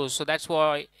close. So that's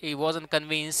why he wasn't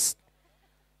convinced.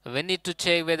 We need to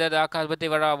check whether the Akash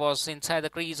Batevara was inside the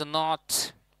crease or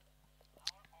not.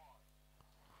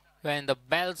 When the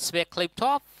belts were clipped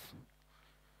off.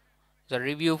 The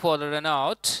review for the run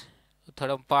out. The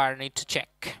third umpire need to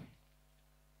check.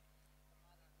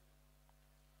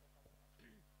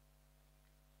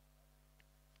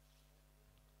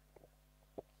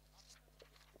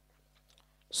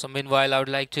 So meanwhile, I would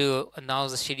like to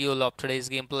announce the schedule of today's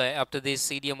gameplay. After this,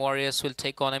 CDM Warriors will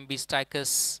take on MB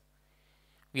Strikers.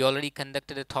 We already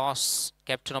conducted a toss.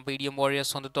 Captain of ADM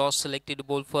Warriors on the toss selected to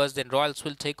bowl first. Then Royals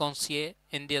will take on CA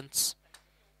Indians.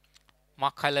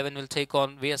 Mark 11 will take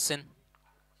on VSN.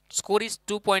 Score is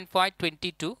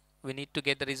 2.522. We need to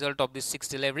get the result of this 6th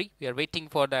delivery. We are waiting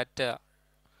for that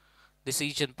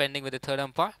decision pending with the third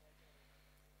umpire.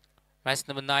 Match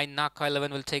number 9, Naka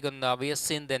 11 will take on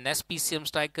VSN. Then SPCM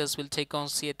Strikers will take on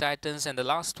CA Titans. And the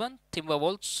last one,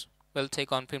 Timberwolves will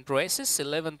take on Film Oasis.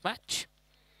 11th match.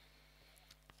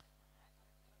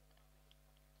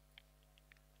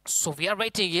 So we are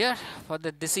waiting here for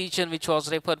the decision which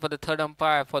was referred for the third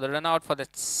umpire for the run out for the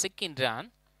second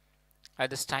run at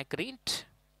the strike rate.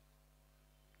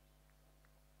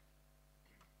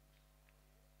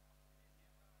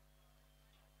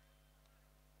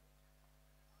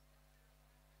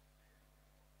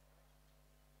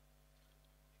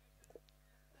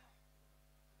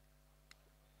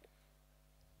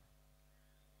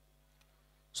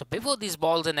 So before this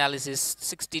balls analysis,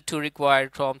 62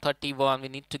 required from 31. We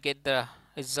need to get the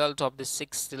result of the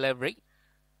sixth delivery.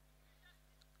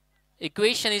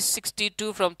 Equation is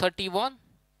 62 from 31.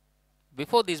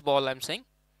 Before this ball, I'm saying.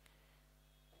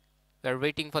 We're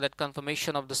waiting for that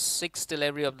confirmation of the sixth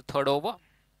delivery of the third over.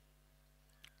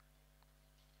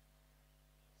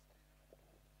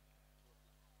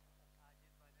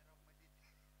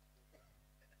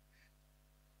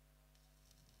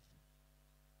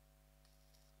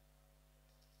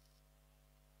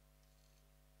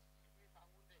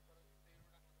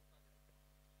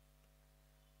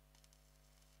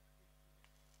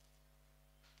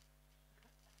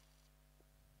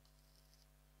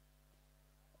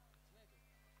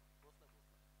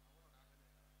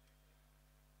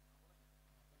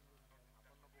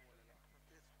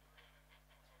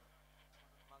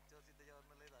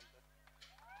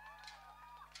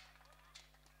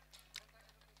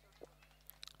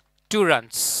 Two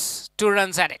runs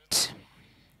at it.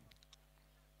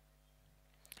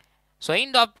 So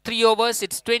end of 3 overs,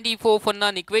 it's 24 for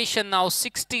none. Equation now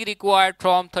 60 required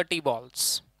from 30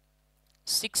 balls.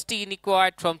 60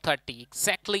 required from 30.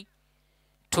 Exactly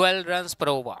 12 runs per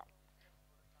over.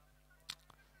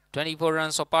 24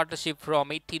 runs of partnership from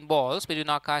 18 balls between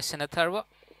Akash and Atharva.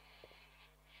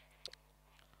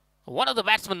 One of the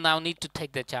batsmen now need to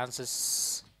take their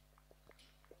chances.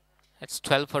 It's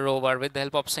 12 for over. With the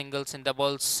help of singles and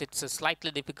doubles, it's slightly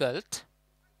difficult.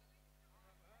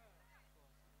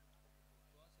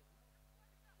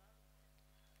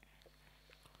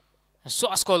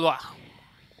 Suaskolwa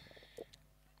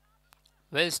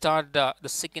will start the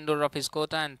second over of his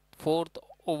quota and fourth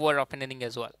over of an inning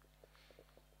as well.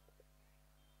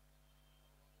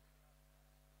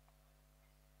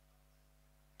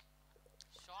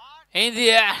 In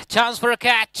the air, chance for a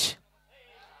catch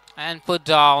and put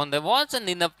down. There wasn't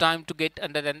enough time to get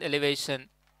under an elevation.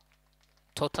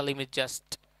 Totally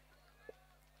misjudged.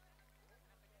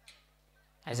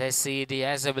 As I see it, he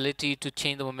has ability to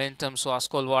change the momentum. So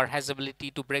Askolwar has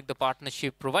ability to break the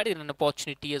partnership, provided an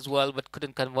opportunity as well, but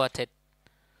couldn't convert it.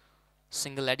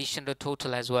 Single addition to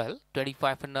total as well.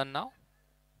 25 for none now.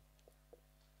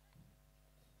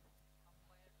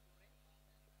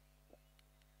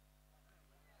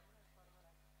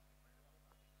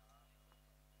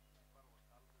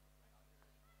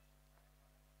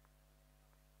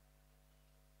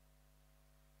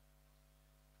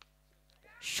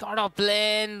 Short of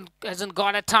lane, hasn't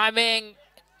got a timing.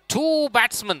 Two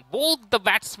batsmen, both the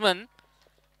batsmen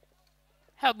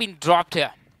have been dropped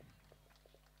here.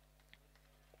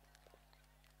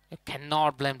 You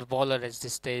cannot blame the bowler at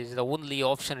this stage. The only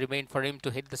option remained for him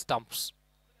to hit the stumps.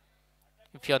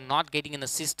 If you're not getting an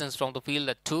assistance from the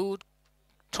fielder, two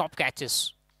top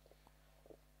catches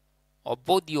of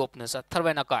both the openers,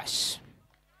 Atharva and Akash.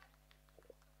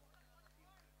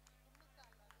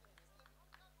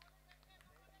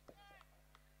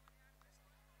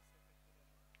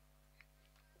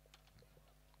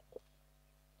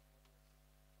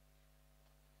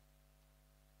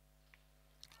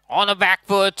 On a back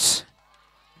foot.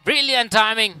 Brilliant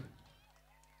timing.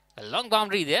 A long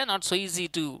boundary there. Not so easy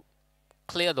to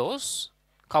clear those.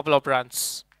 Couple of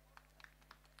runs.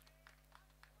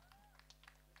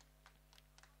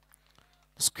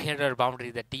 The squarer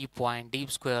boundary, the deep wind,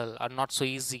 deep square are not so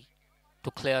easy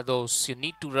to clear those. You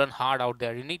need to run hard out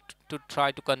there. You need to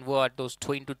try to convert those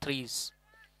 2 into 3s.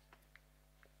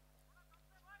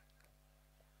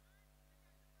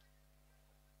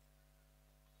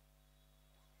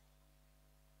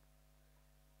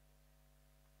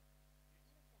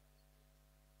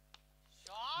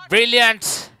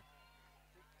 Brilliant.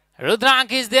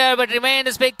 Rudrank is there but remained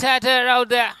a spectator out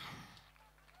there.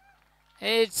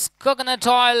 It's coconut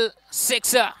oil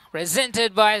sixer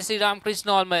presented by Sri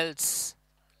Ramakrishna Oil Mills.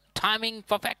 Timing,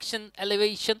 perfection,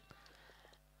 elevation.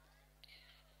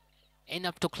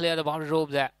 Enough to clear the boundary rope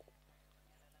there.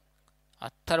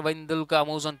 Atharva Indulka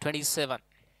moves on 27.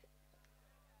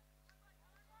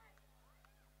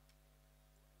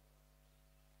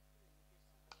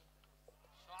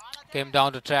 Came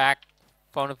down the track,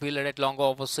 found a fielder at long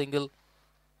off a single.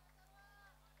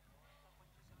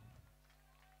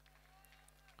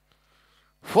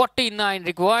 .49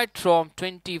 required from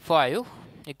 25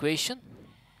 equation.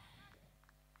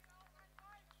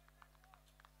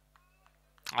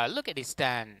 Look at his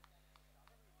stand.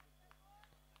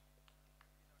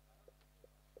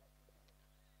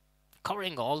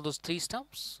 Covering all those 3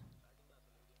 stumps.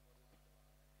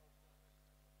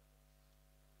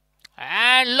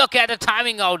 And look at the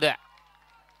timing out there.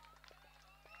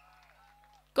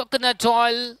 Coconut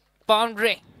oil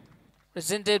boundary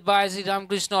presented by Sri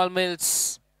Ramakrishna Oil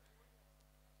Mills.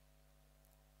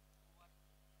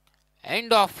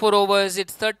 End of 4 overs.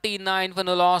 It's 39 for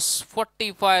no loss.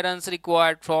 45 runs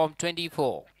required from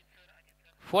 24.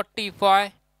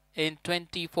 45 in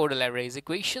 24 deliveries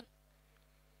equation.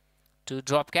 2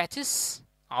 drop catches.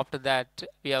 After that,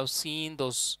 we have seen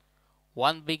those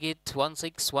 1 big hit, 1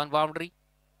 6, 1 boundary.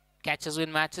 Catches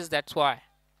win matches. That's why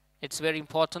it's very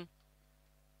important.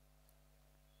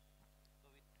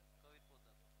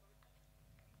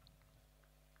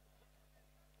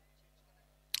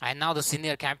 And now the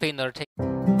senior campaigner takes.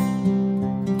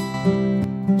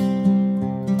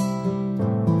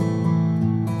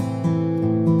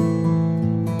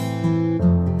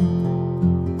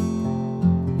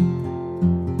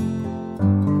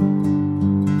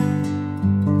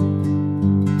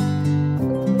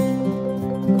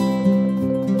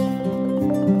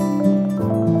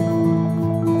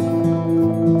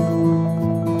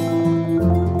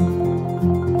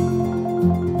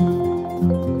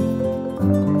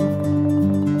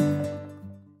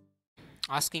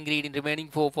 Asking grade in remaining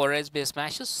 4 for SBH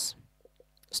smashes.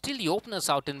 Still the openers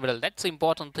out in middle. That's the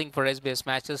important thing for SBH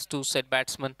smashes. 2 set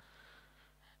batsmen.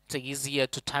 It's easier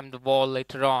to time the ball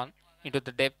later on into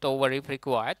the depth over if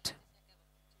required.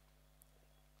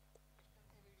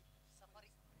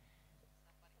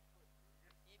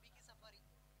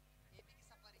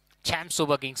 Champ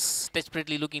Super Kings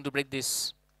desperately looking to break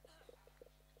this.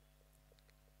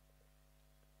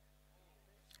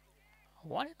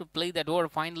 Wanted to play that over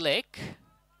fine leg.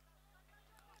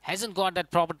 Hasn't got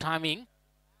that proper timing.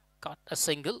 Got a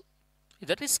single. It's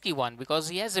a risky one because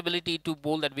he has ability to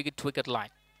bowl that wicket to wicket line.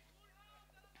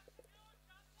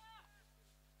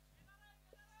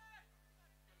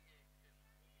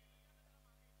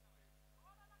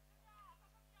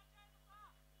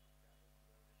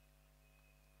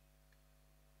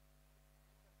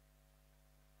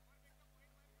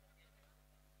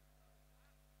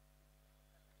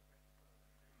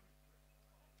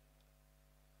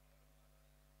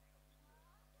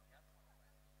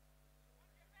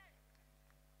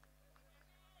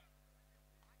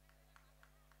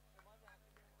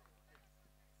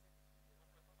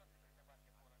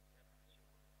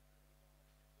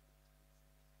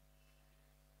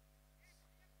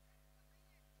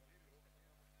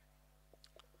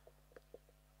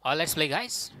 Let's play,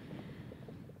 guys.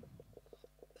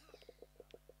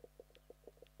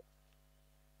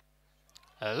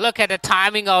 Look at the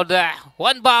timing out there.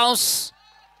 1 bounce.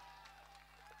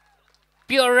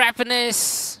 Pure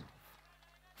happiness.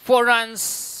 4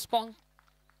 runs.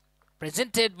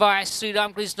 Presented by Sri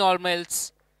Ramakrishna Oil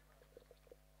Mills.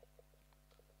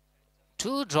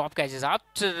 2 drop catches.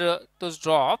 After those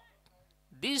drop,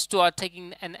 these 2 are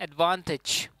taking an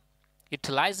advantage.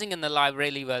 Utilizing in the live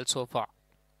really well so far.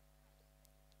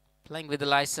 Playing with the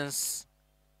license.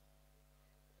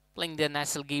 Playing their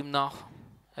national game now.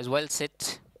 As well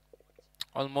set.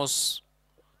 Almost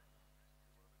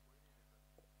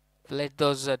played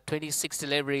those 26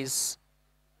 deliveries.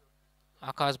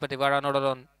 Akash Batevara not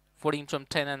on 14 from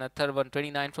 10 and a third one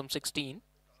 29 from 16.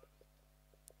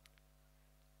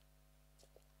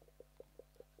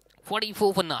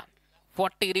 44 for 9.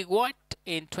 40 required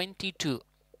in 22.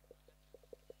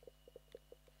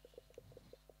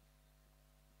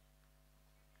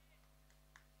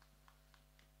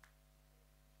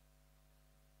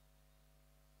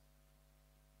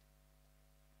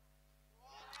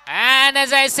 And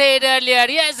as I said earlier,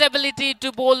 he has ability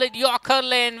to bowl at Yorker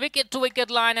lane, wicket to wicket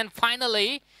line, and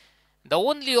finally, the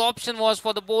only option was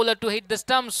for the bowler to hit the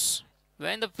stumps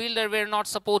when the fielder were not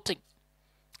supporting.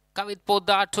 Kavit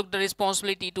Poddar took the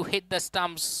responsibility to hit the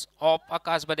stumps of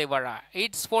Akash Badevara.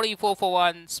 It's 44 for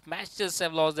 1. Smashers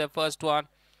have lost their first one.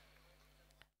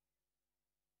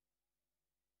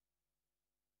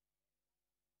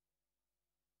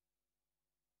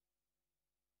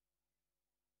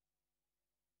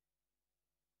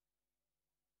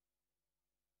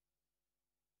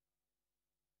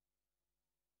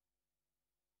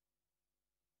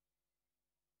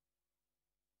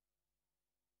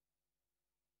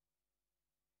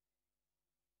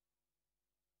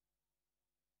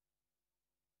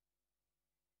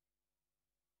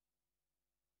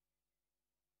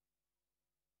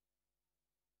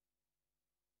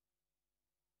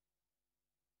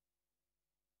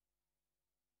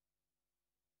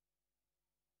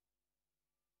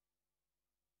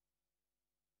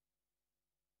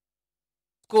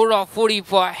 Score of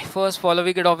 45. First follow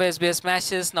wicket of SBH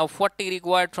Smashes. Now 40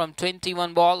 required from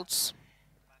 21 balls.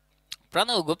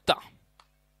 Pranav Gupta.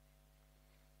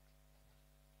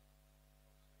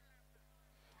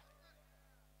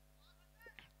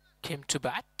 Came to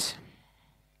bat.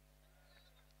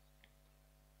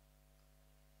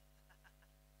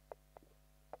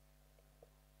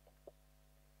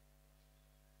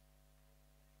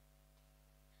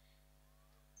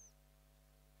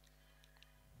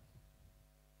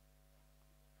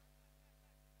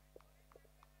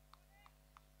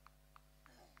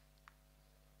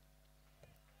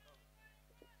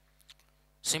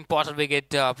 It's important wicket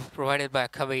provided by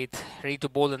Kavit. Ready to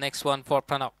bowl the next one for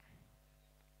Pranav.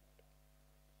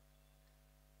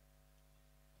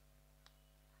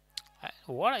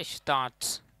 What a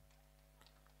start.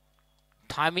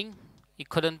 Timing. He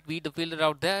couldn't beat the fielder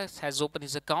out there. Has opened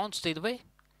his account straight away.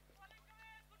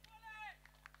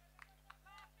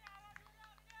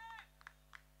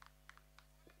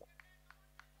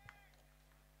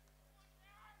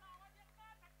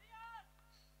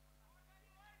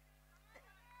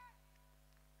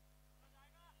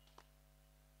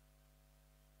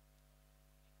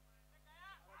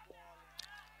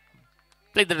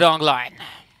 Played the wrong line.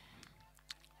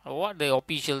 What the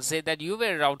officials say that you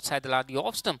were outside the line, the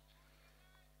off stump.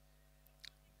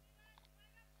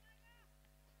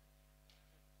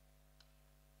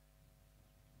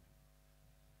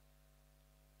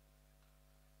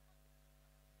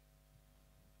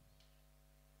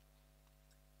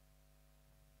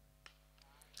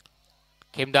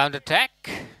 Came down to attack.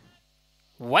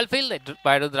 Well fielded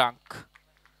by Rudrank.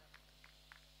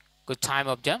 Good time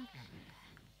of jump.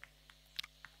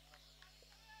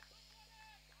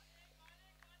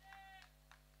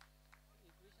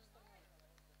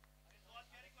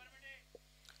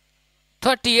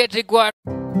 .38 required.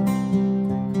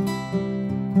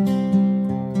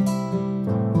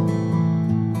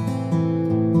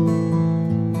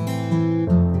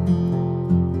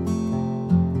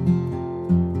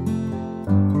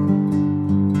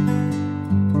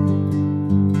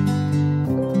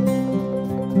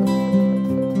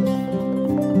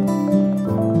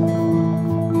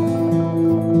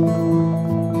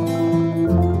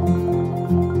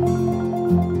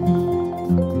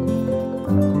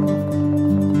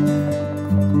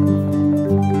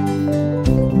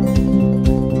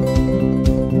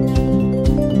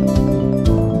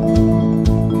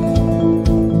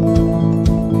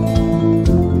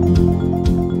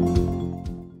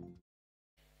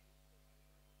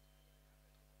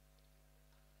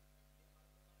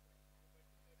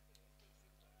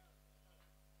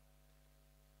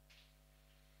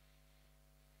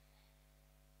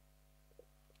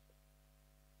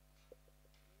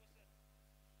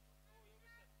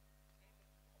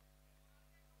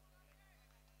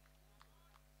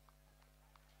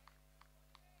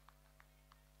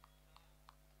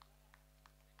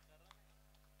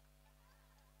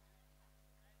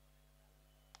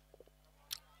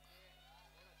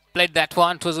 Played that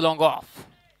one, it was a long off.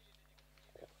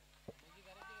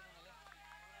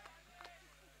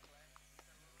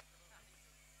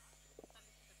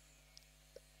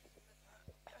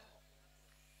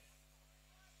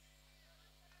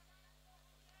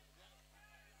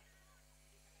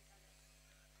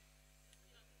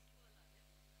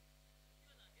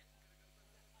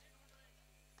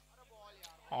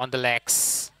 On the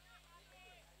legs.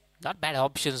 Not bad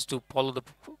options to follow the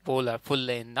bowler full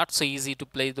lane. Not so easy to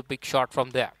play the big shot from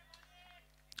there.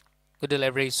 Good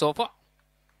delivery so far.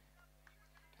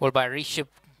 Bowled by Rishabh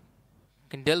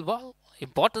Khandelwal.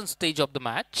 Important stage of the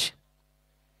match.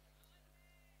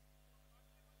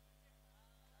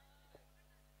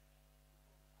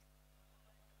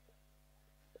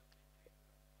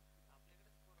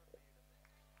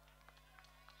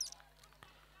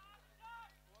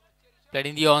 Played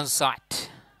in the onside.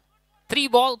 3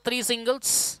 ball, 3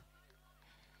 singles.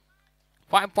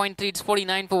 5.3, it's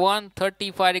 49 for 1.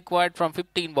 35 required from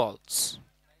 15 balls.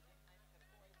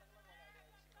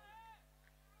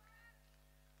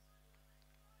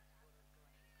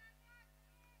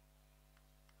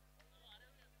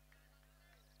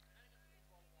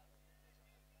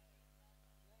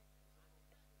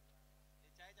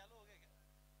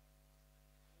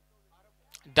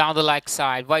 Down the leg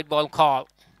side, white ball call.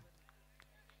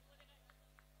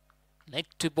 Need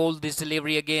to bowl this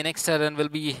delivery again. Extra run will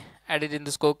be added in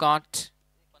the scorecard.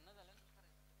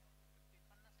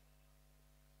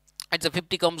 It's a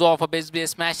 50 comes off of SBH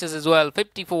smashes as well.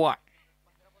 50 for 1.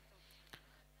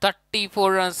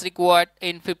 34 runs required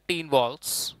in 15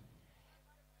 balls.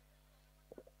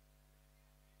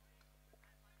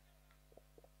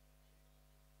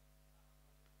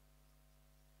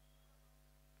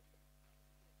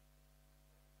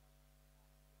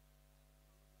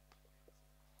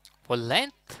 For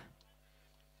length.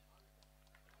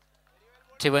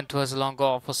 T1 was a long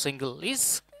off for single.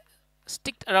 He's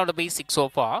sticked around the basic so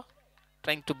far.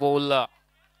 Trying to bowl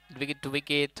wicket to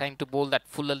wicket. Trying to bowl that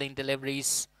fuller lane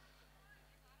deliveries.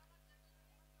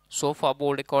 So far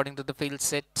bowled according to the field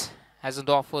set. Hasn't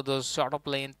offered those short of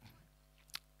lane.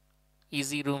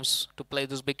 Easy rooms to play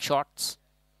those big shots.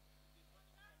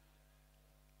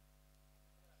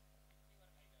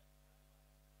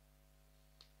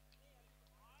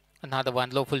 Another one,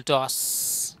 low full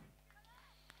toss.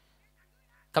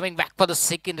 Coming back for the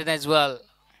second run as well.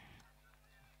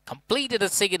 Completed the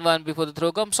second one before the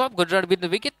throw comes up. Good run with the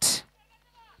wicket.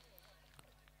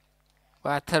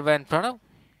 Atharva and Pranav.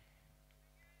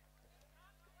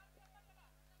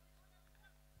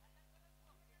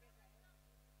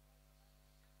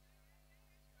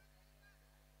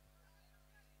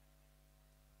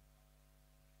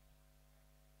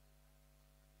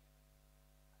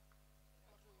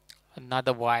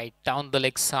 Another wide down the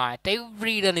leg side.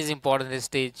 Every run is important at this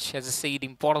stage. As I said,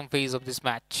 important phase of this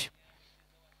match.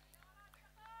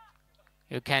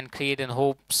 You can create in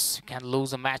hopes. You can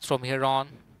lose a match from here on.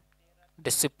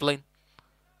 Discipline.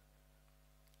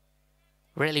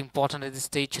 Really important at this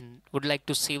stage, and would like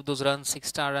to save those runs,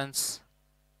 extra runs.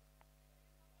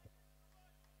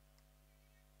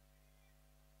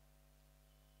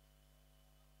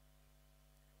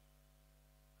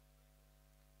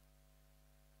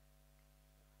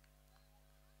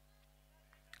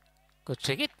 Good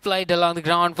cricket played along the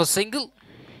ground for single.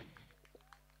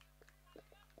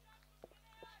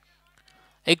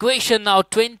 Equation now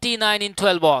 29 in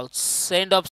 12 balls.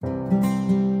 End of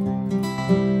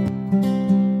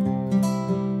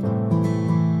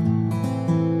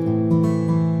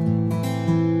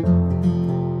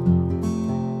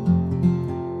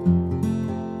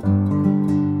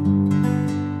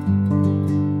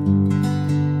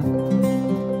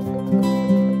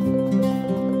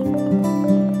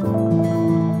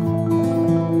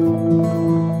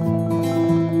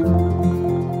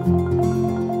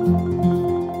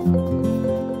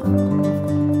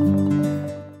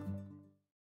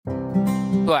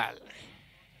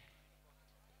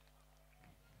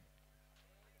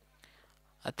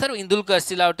Atharva Indulkar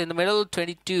still out in the middle,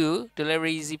 22.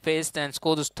 Delivery easy paced and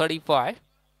score is 35.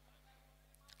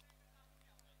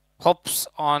 Hopes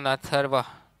on Atharva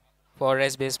for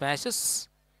SBH matches.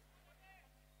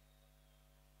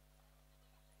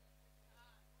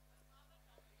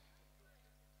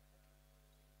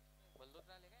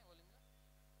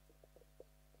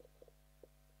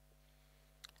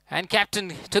 And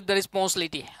captain took the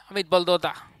responsibility, Amit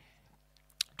Baldota,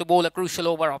 to bowl a crucial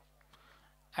over of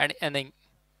an inning.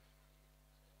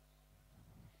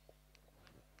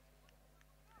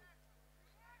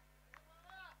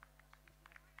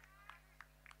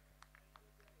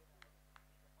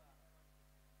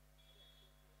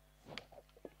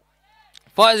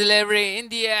 First delivery in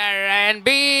the air and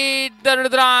beat the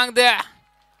Rudrang there.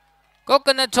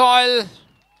 Coconut oil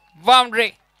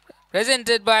boundary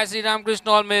presented by Sri Ramakrishna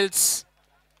Oil Mills.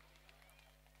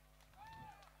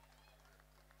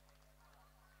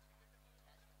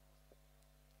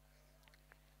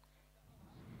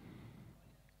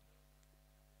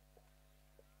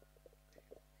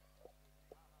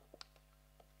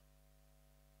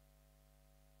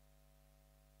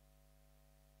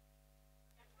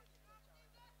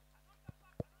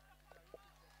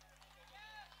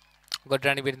 Good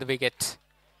running within the wicket.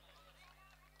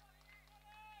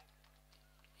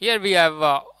 Here we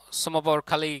have some of our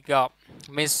colleague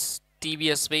Miss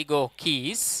TVS Vego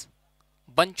keys.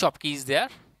 Bunch of keys there.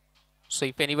 So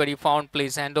if anybody found,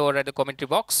 please hand over at the commentary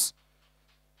box.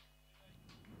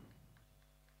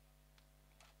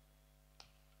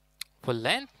 Full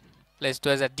length. Let's do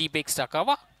as a deep extra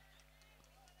cover.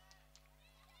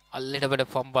 A little bit of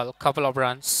fumble. Couple of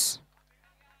runs.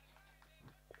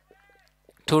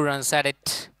 2 runs at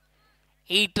it.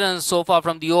 8 runs so far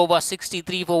from the over.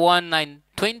 63 for 1 and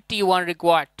 21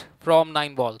 required from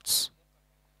 9 balls.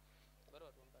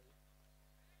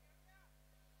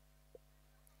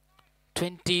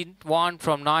 21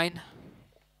 from 9.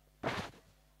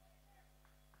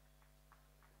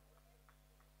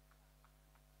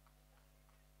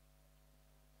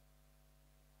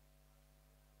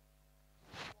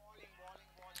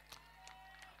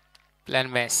 Plan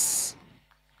miss.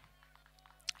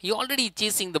 He already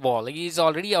chasing the ball. He is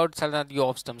already outside the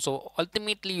off stump. So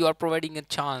ultimately, you are providing a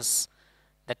chance,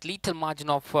 that little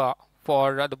margin of for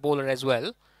the bowler as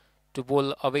well, to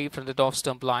bowl away from the off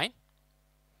stump line.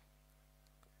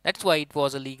 That's why it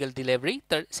was a legal delivery.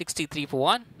 63 for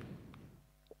 1.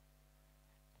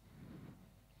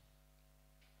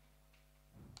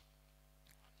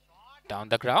 Down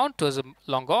the ground towards a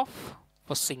long off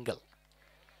for single.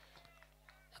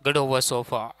 Good over so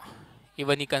far.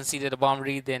 Even he conceded a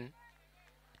boundary, then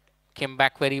came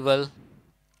back very well.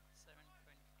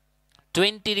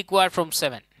 20 required from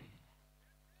 7.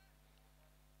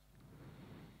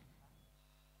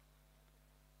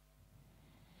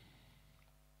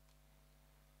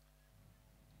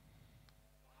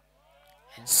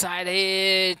 Inside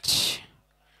edge.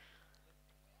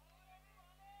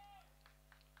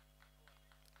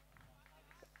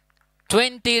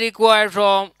 .20 required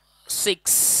from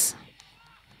 6.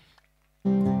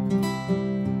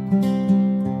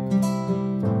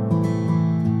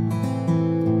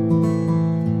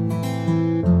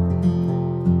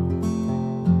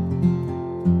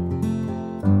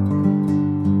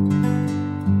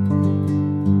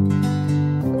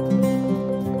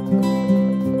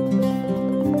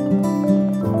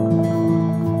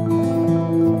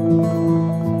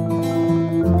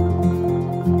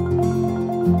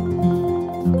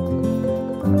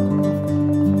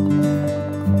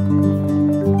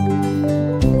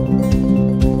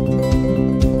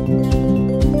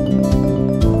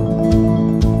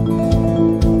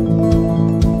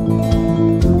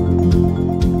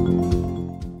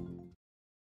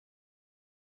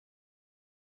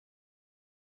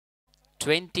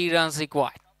 Runs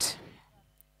required.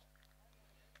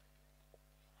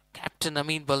 Captain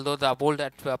Amin Baldoda bowled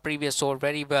that previous over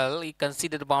very well. He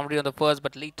conceded the boundary on the first,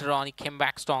 but later on he came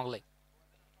back strongly.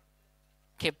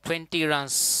 Kept 20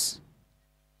 runs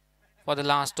for the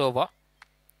last over.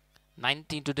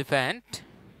 19 to defend.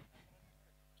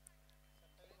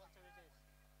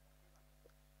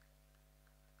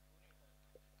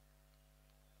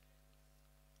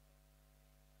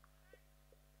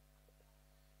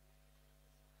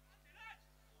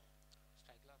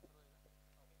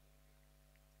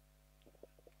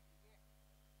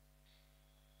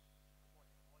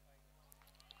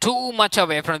 Too much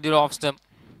away from the off stump.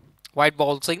 White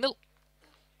ball signal.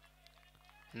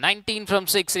 19 from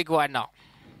 6 required now.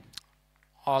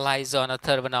 All eyes on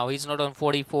Atharva now. He's not on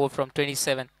 44 from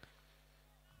 27.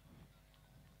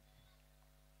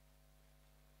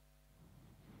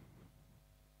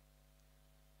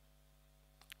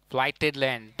 Flighted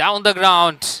lane. Down the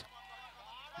ground.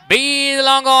 Be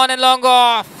long on and long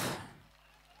off.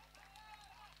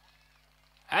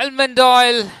 Almond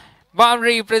Oil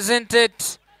boundary presented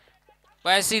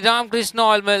by Sri Ramakrishna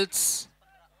Oil Mills.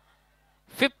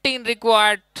 15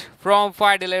 required from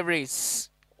 5 deliveries.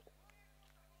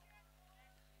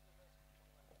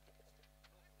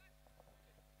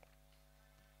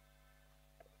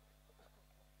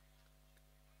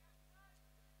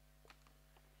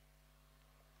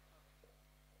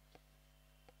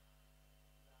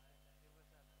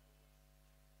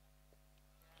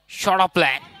 Short of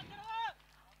plan.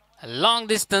 A long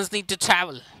distance need to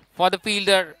travel for the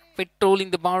fielder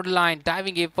patrolling the boundary line.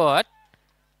 Diving effort.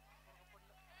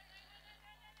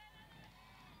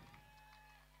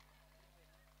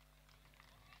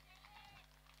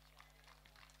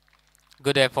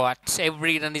 Good effort.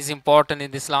 Every run is important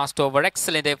in this last over.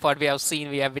 Excellent effort we have seen,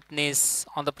 we have witnessed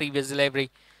on the previous delivery.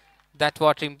 That's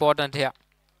what's important here.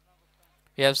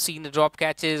 We have seen the drop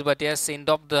catches, but yes, end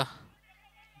of the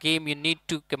game you need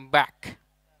to come back.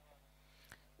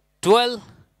 12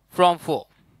 from 4.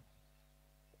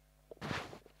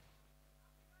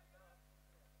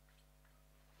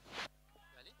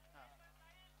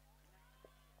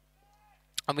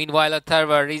 Meanwhile,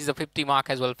 Atharva reached the 50 mark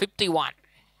as well. 51.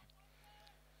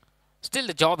 Still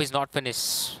the job is not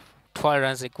finished. 12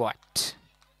 runs required.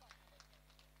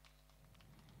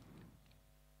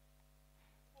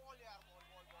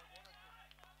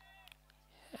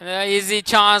 Easy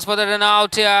chance for the run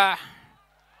out here.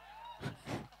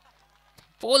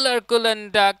 Bowler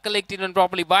couldn't collect it on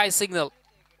properly by signal.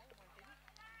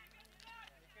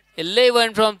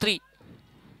 11 from 3.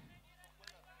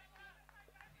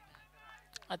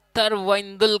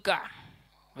 Atharva Indulka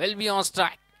will be on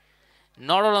strike.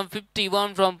 Not on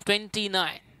 51 from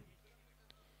 29.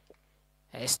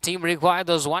 His team required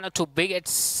those 1 or 2 big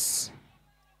hits.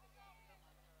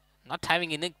 Not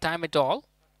having enough time at all.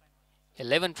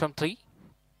 11 from 3.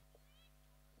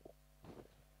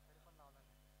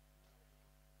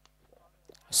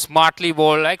 Smartly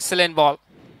bowled. Excellent ball.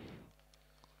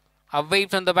 Away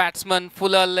from the batsman.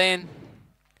 Fuller lane.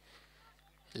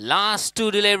 Last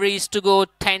 2 deliveries to go.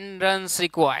 10 runs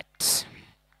required.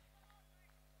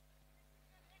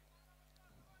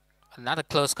 Another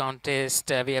close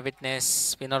contest we have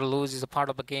witnessed. Win or lose is a part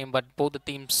of the game, but both the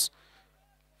teams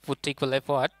put equal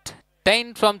effort.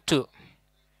 10 from 2.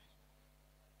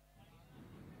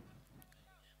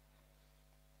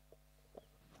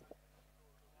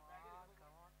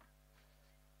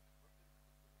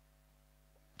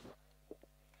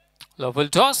 Full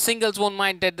toss, singles won't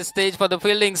mind at the stage for the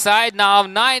fielding side. Now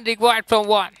 9 required from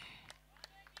 1.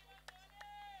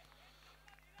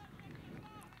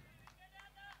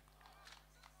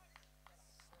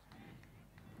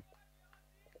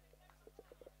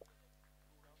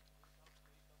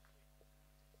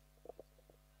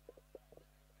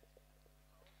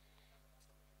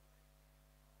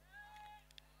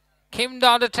 Came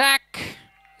down the track,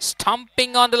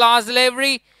 stomping on the last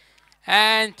delivery.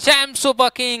 And Champ Super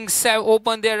Kings have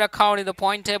opened their account in the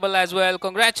point table as well.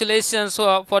 Congratulations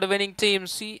for the winning team.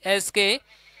 CSK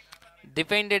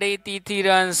defended 83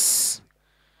 runs.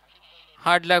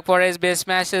 Hard luck for SBH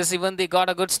Smashers. Even they got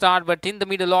a good start, but in the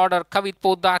middle order, Kavit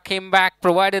Poddar came back,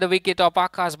 provided a wicket of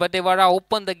Akash Badewara,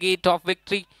 opened the gate of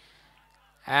victory.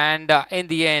 And in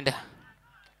the end,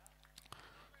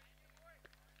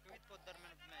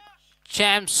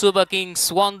 Champ Super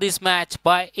Kings won this match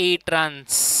by 8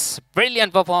 runs.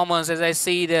 Brilliant performance as I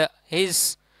see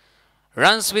his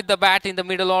runs with the bat in the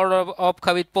middle order of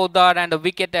Kavit Poddar and a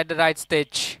wicket at the right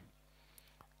stage.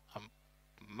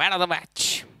 Man of the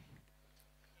match,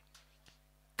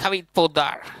 Kavit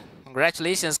Poddar.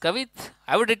 Congratulations, Kavit.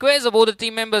 I would request both the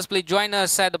team members please join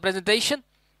us at the presentation.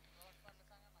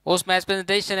 Post-match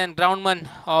presentation and groundman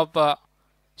of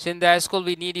Shinde High School.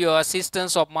 We need your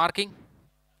assistance of marking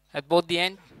at both the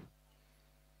end.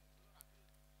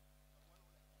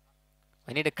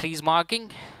 We need a crease marking.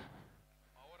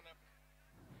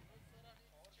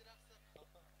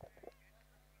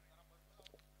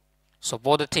 So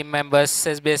both the team members,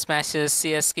 SBH Smashers,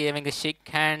 CSK, having a shake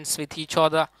hands with each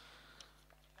other.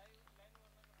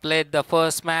 Played the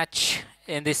first match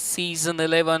in this season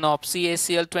 11 of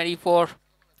CACL 24,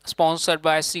 sponsored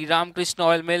by Sri Ramakrishna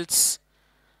Oil Mills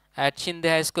at Shinde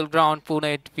High School Ground,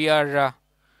 Pune. We are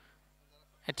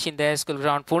at Shinde High School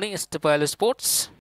Ground, Pune. It's Sports.